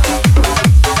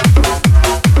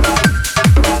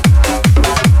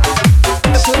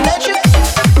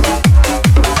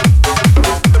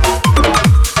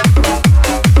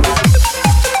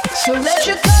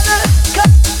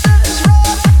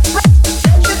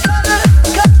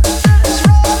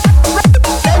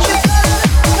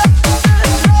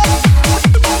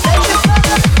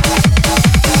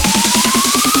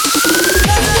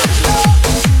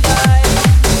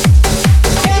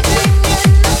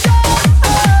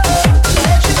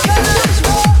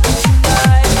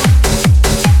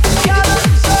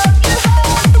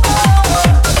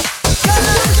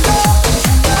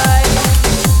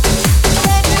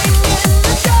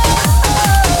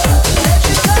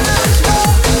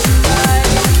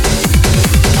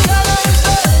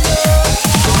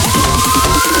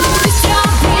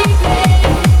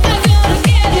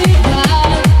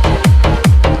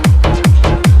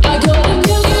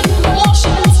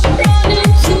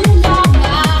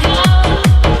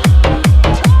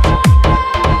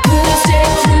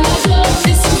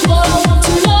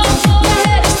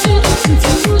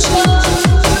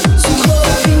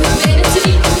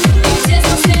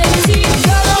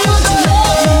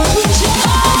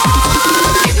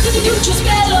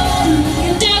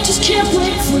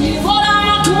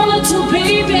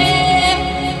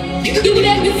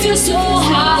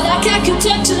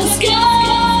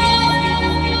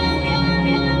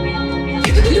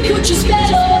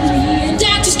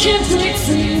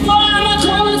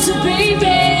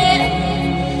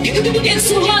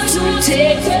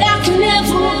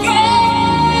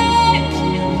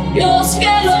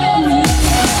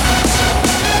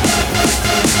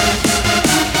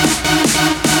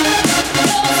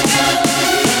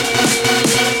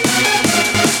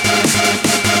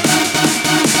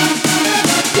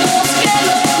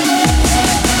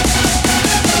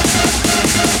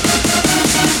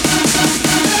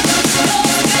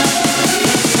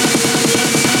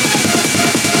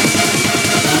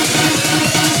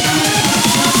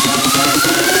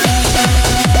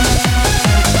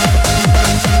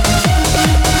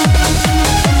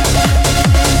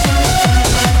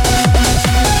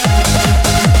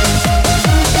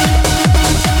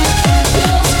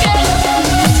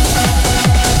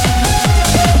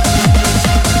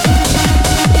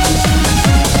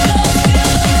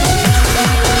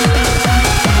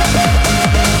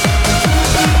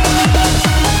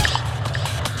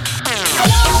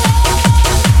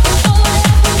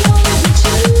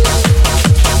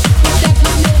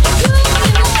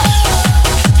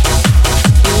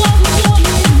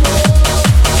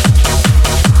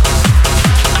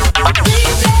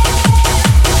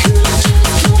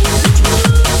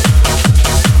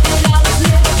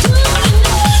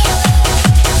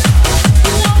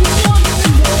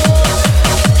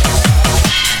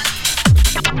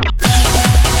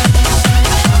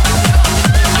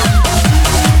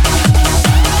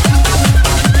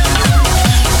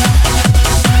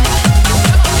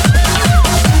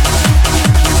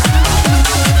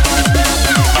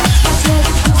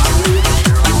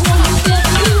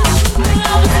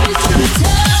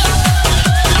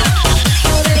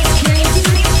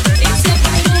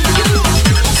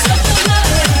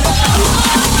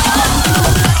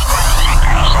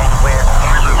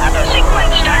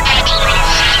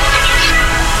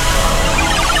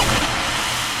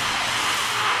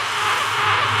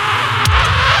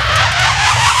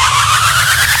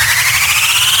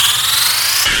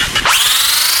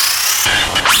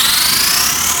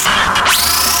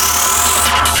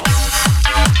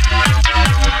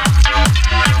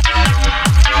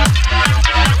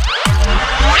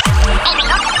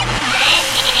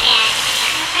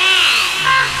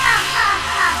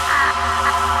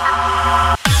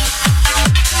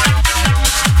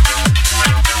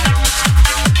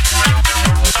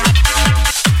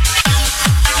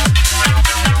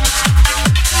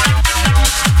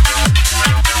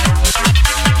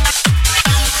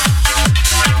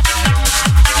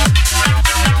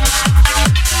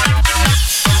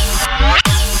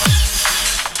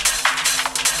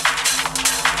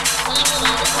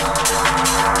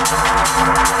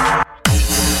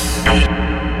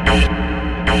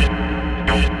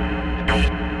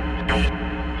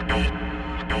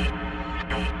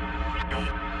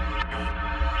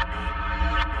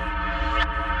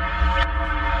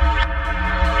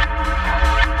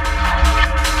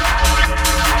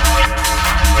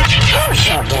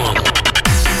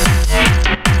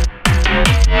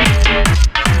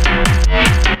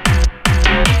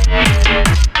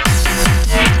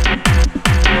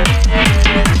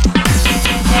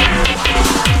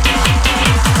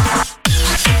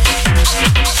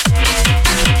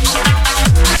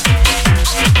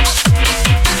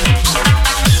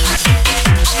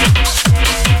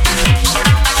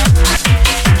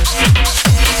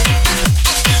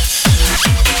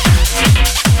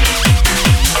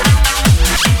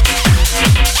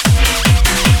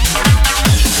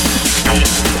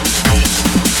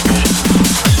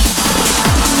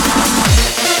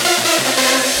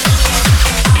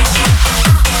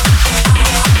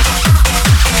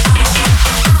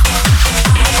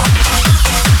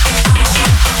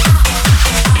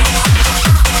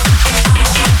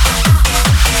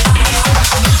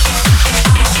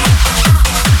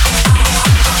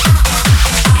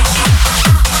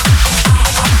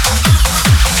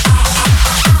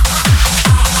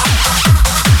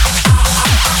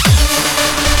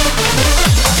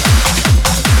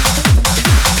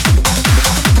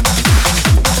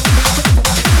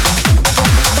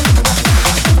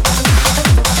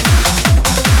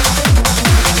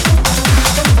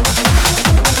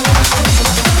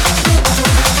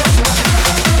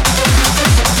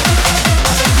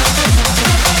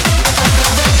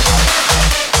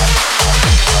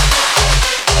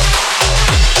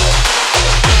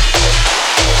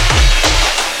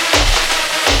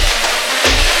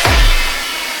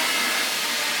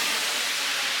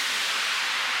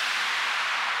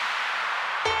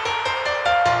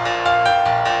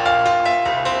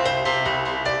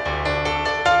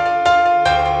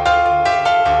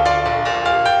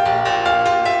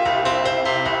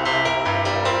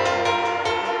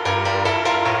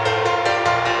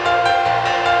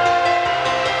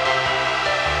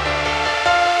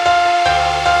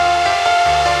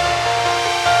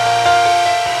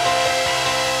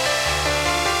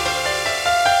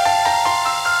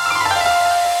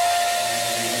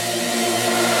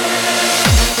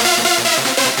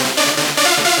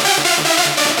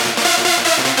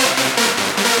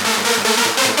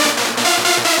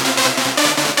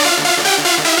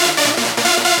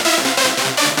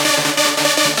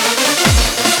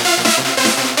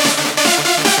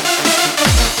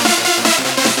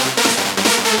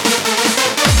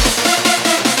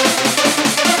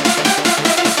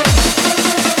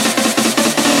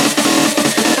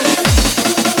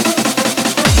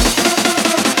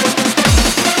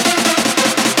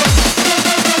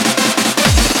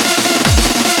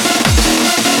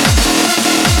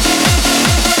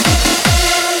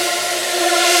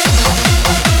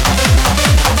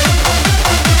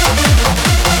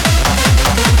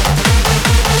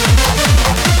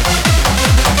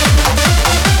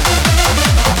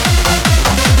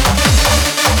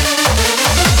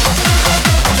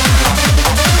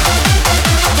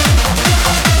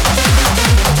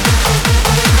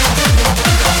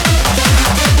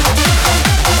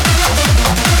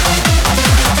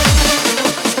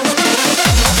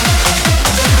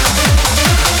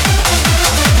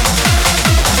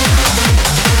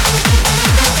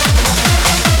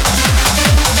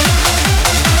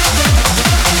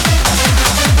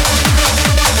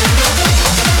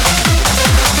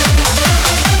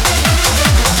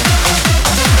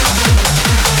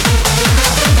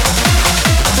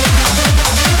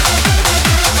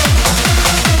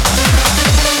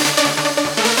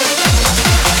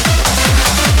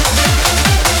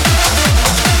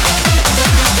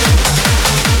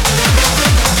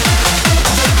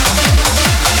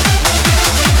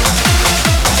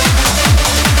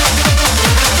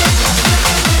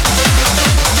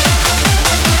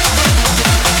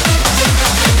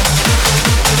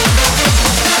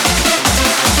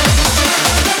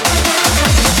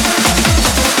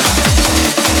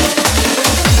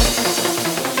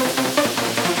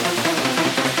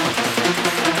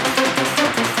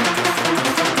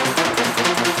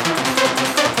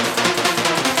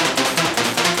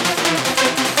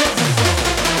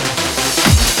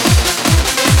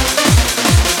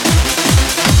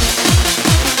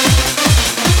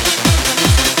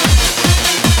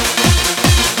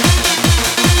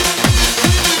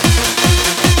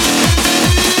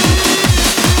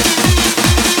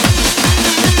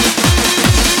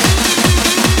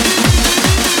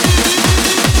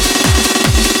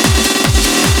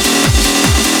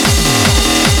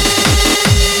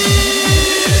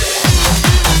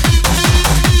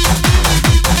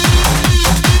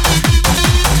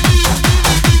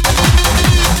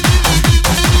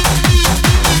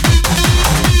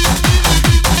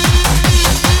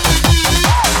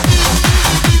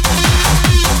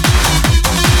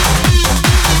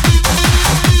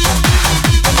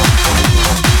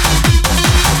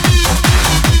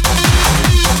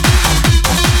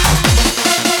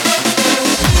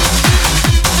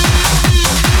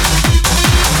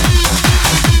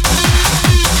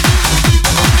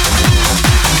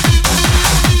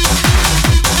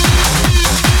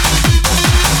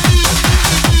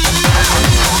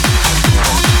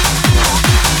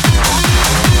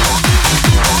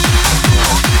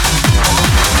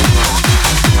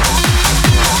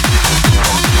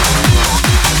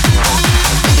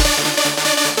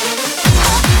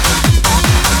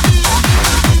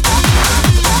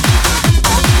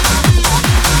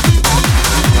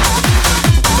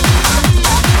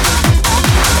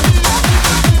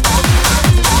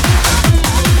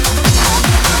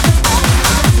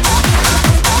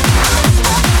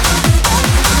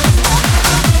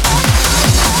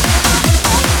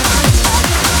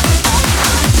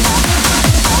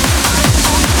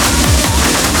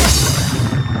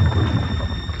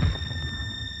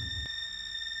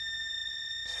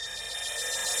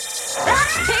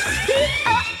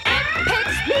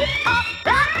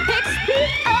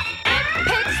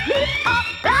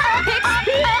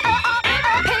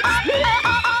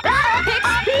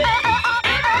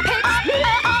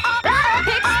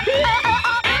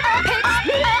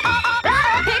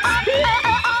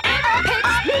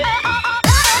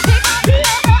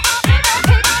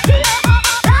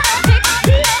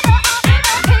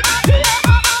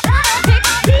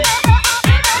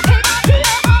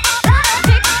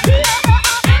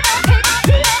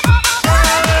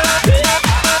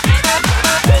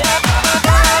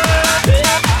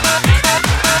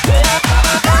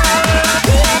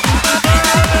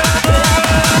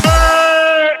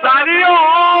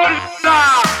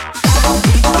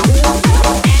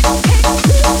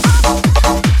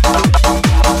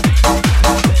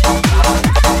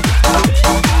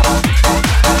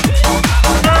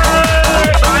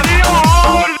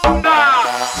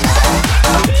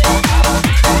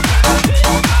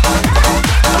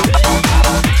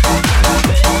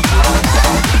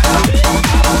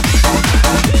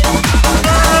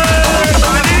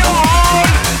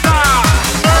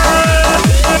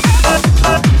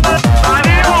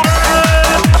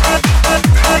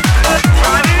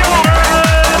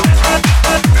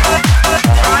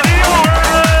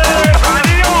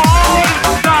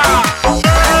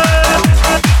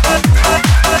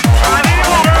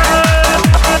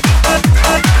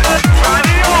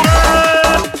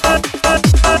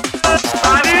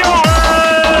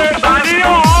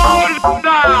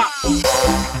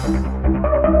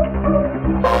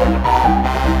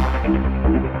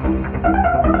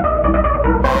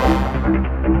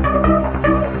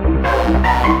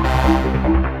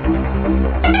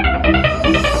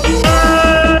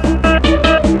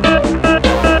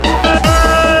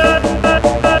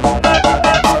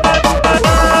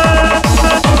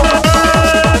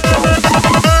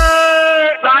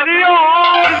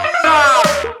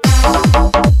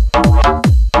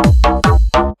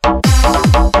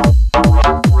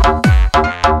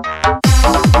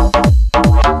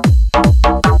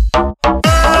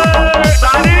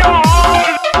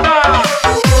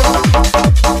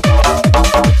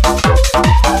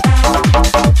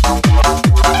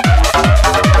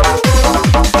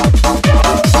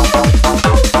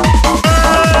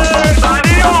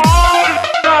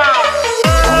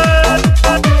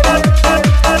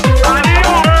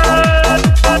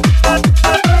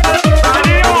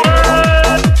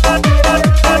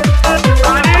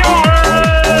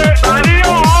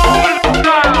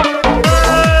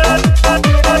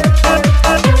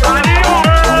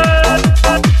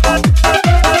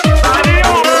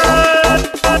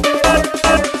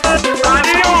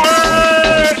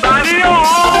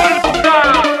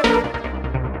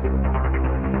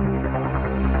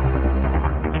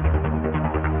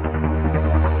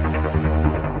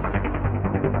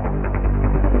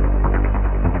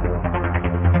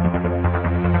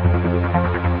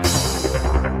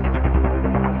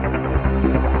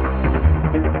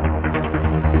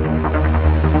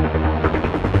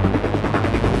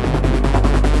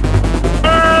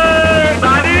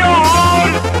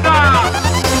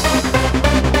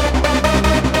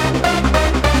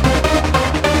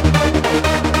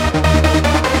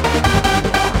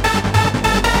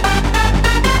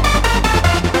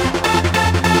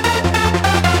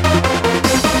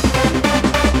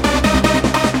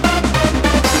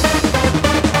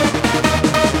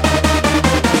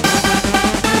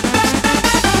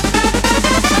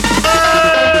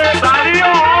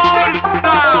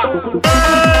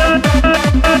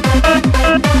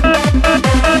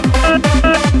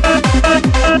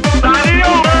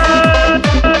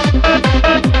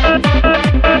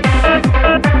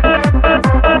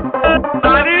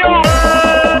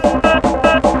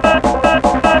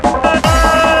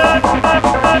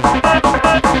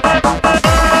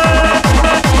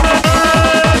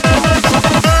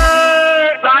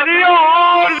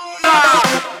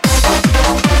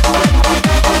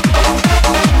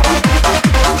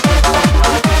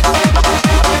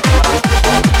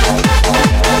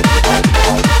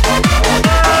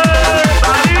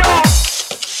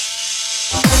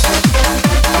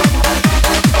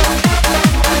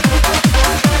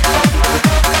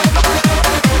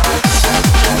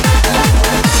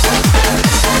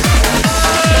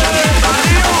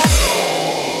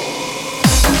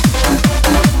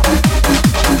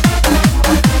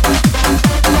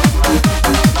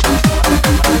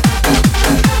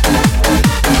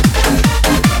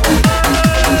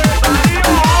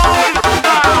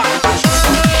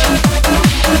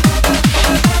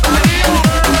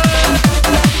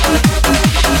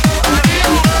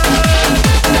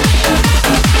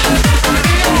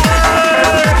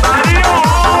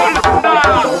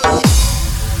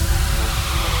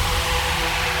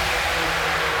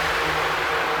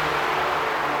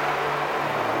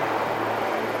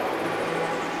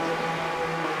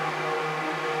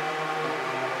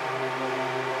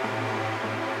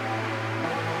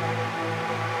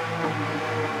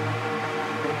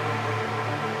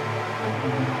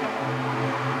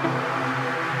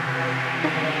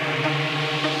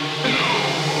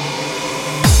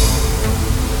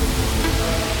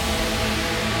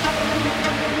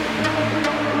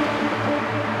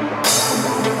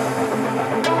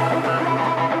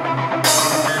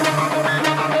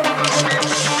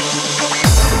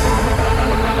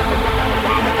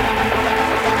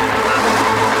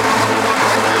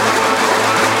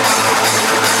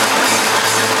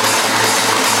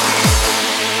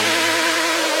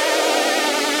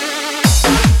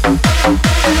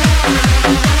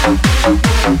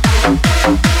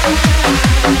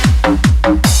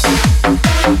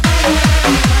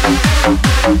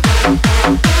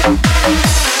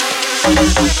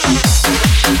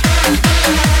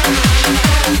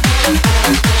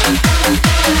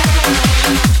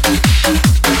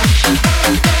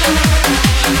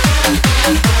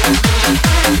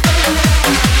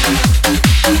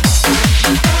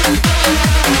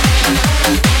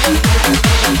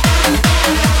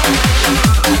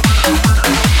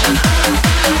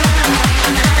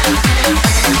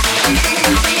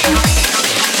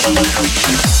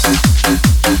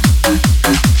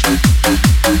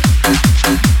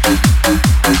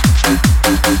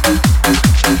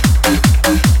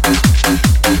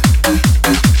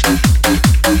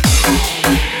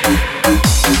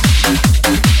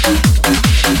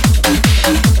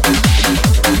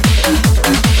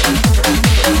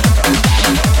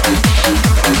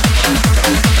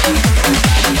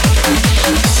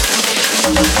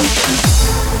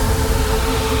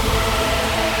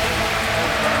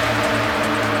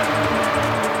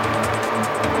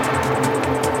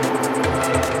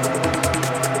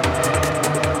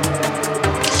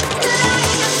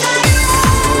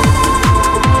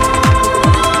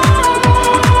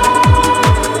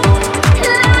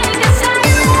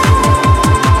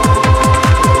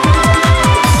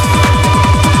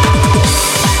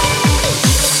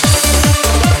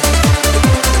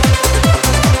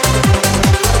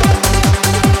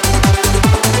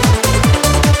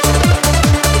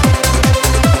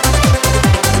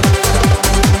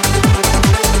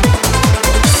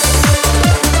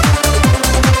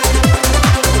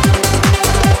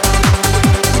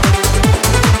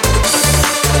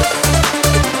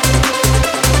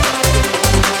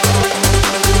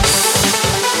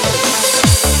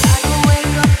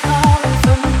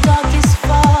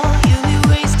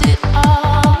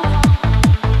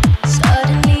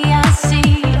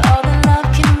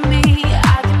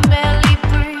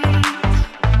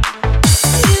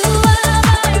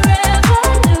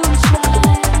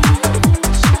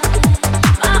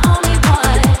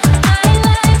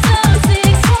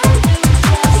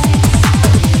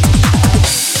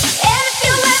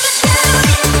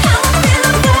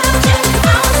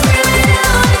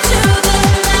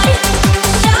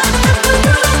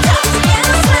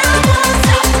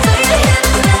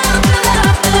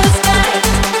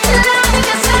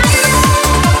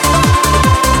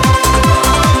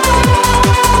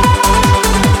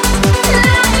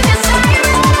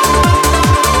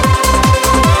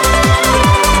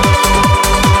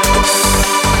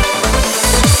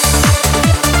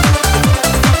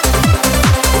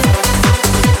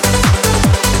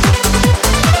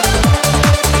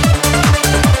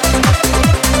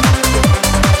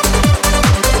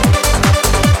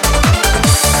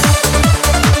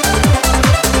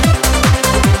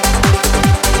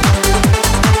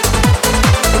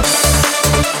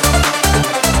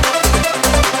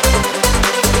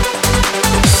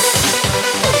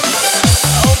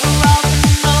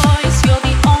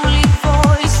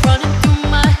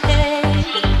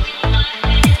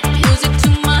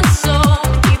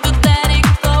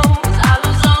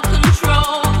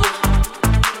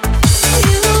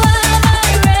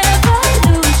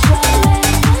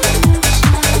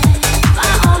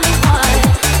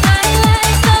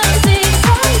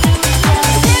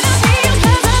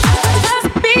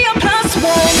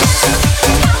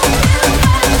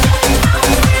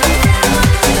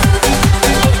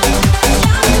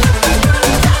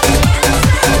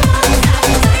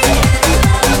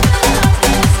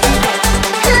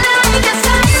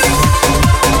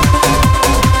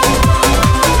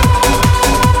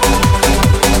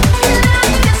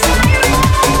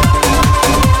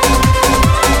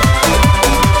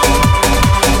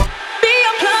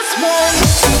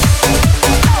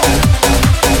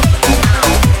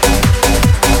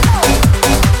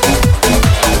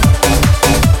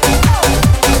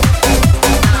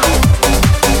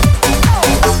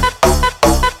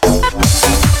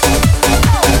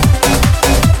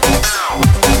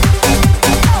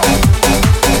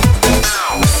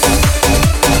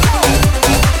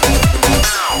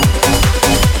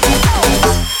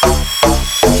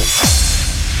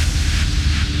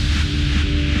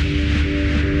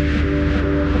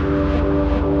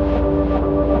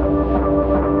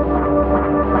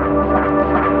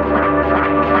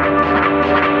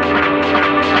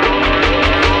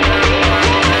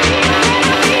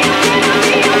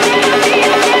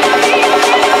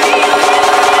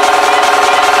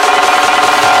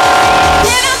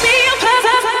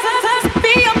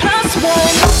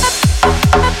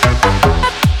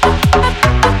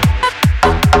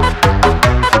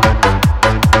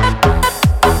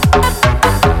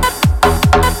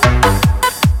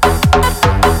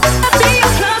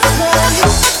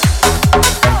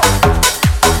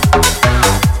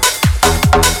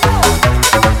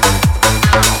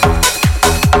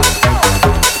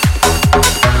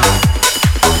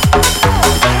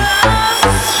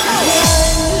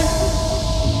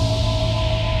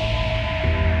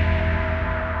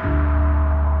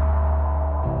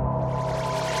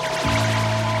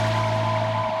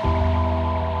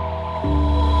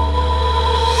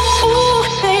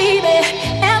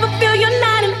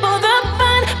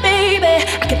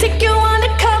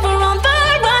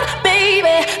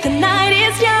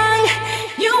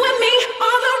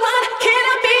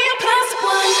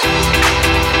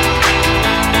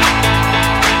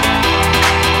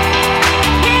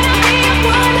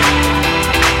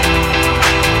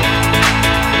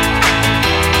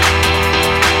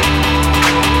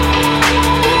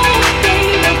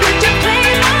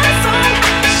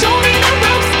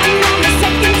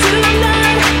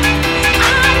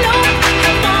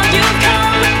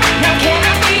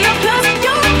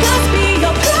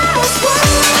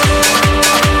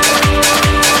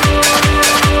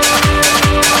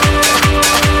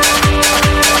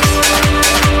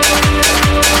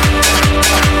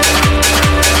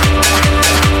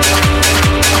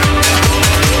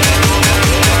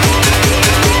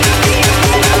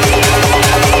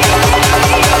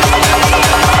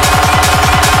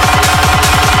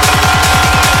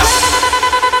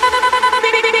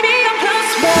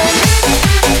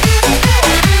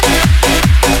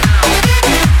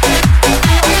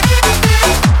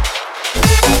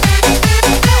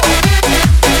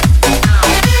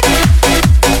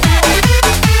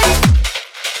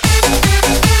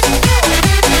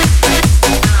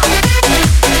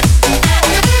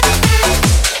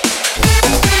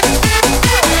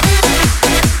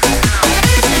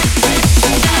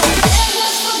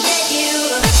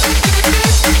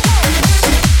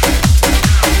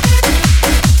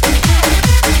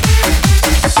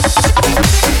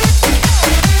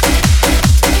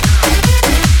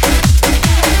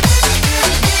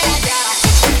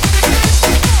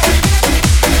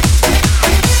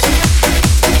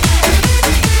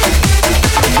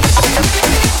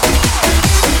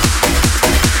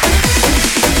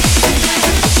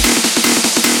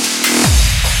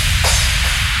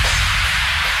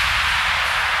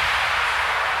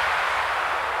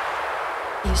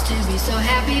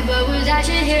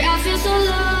here, I feel so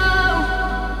low.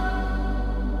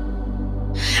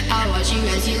 I watch you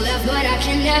as you left, but I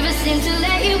can never seem to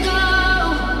let you go.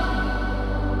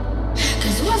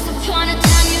 Cause once upon a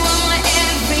time you were my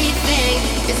everything.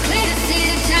 It's clear to see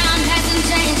that time hasn't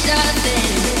changed.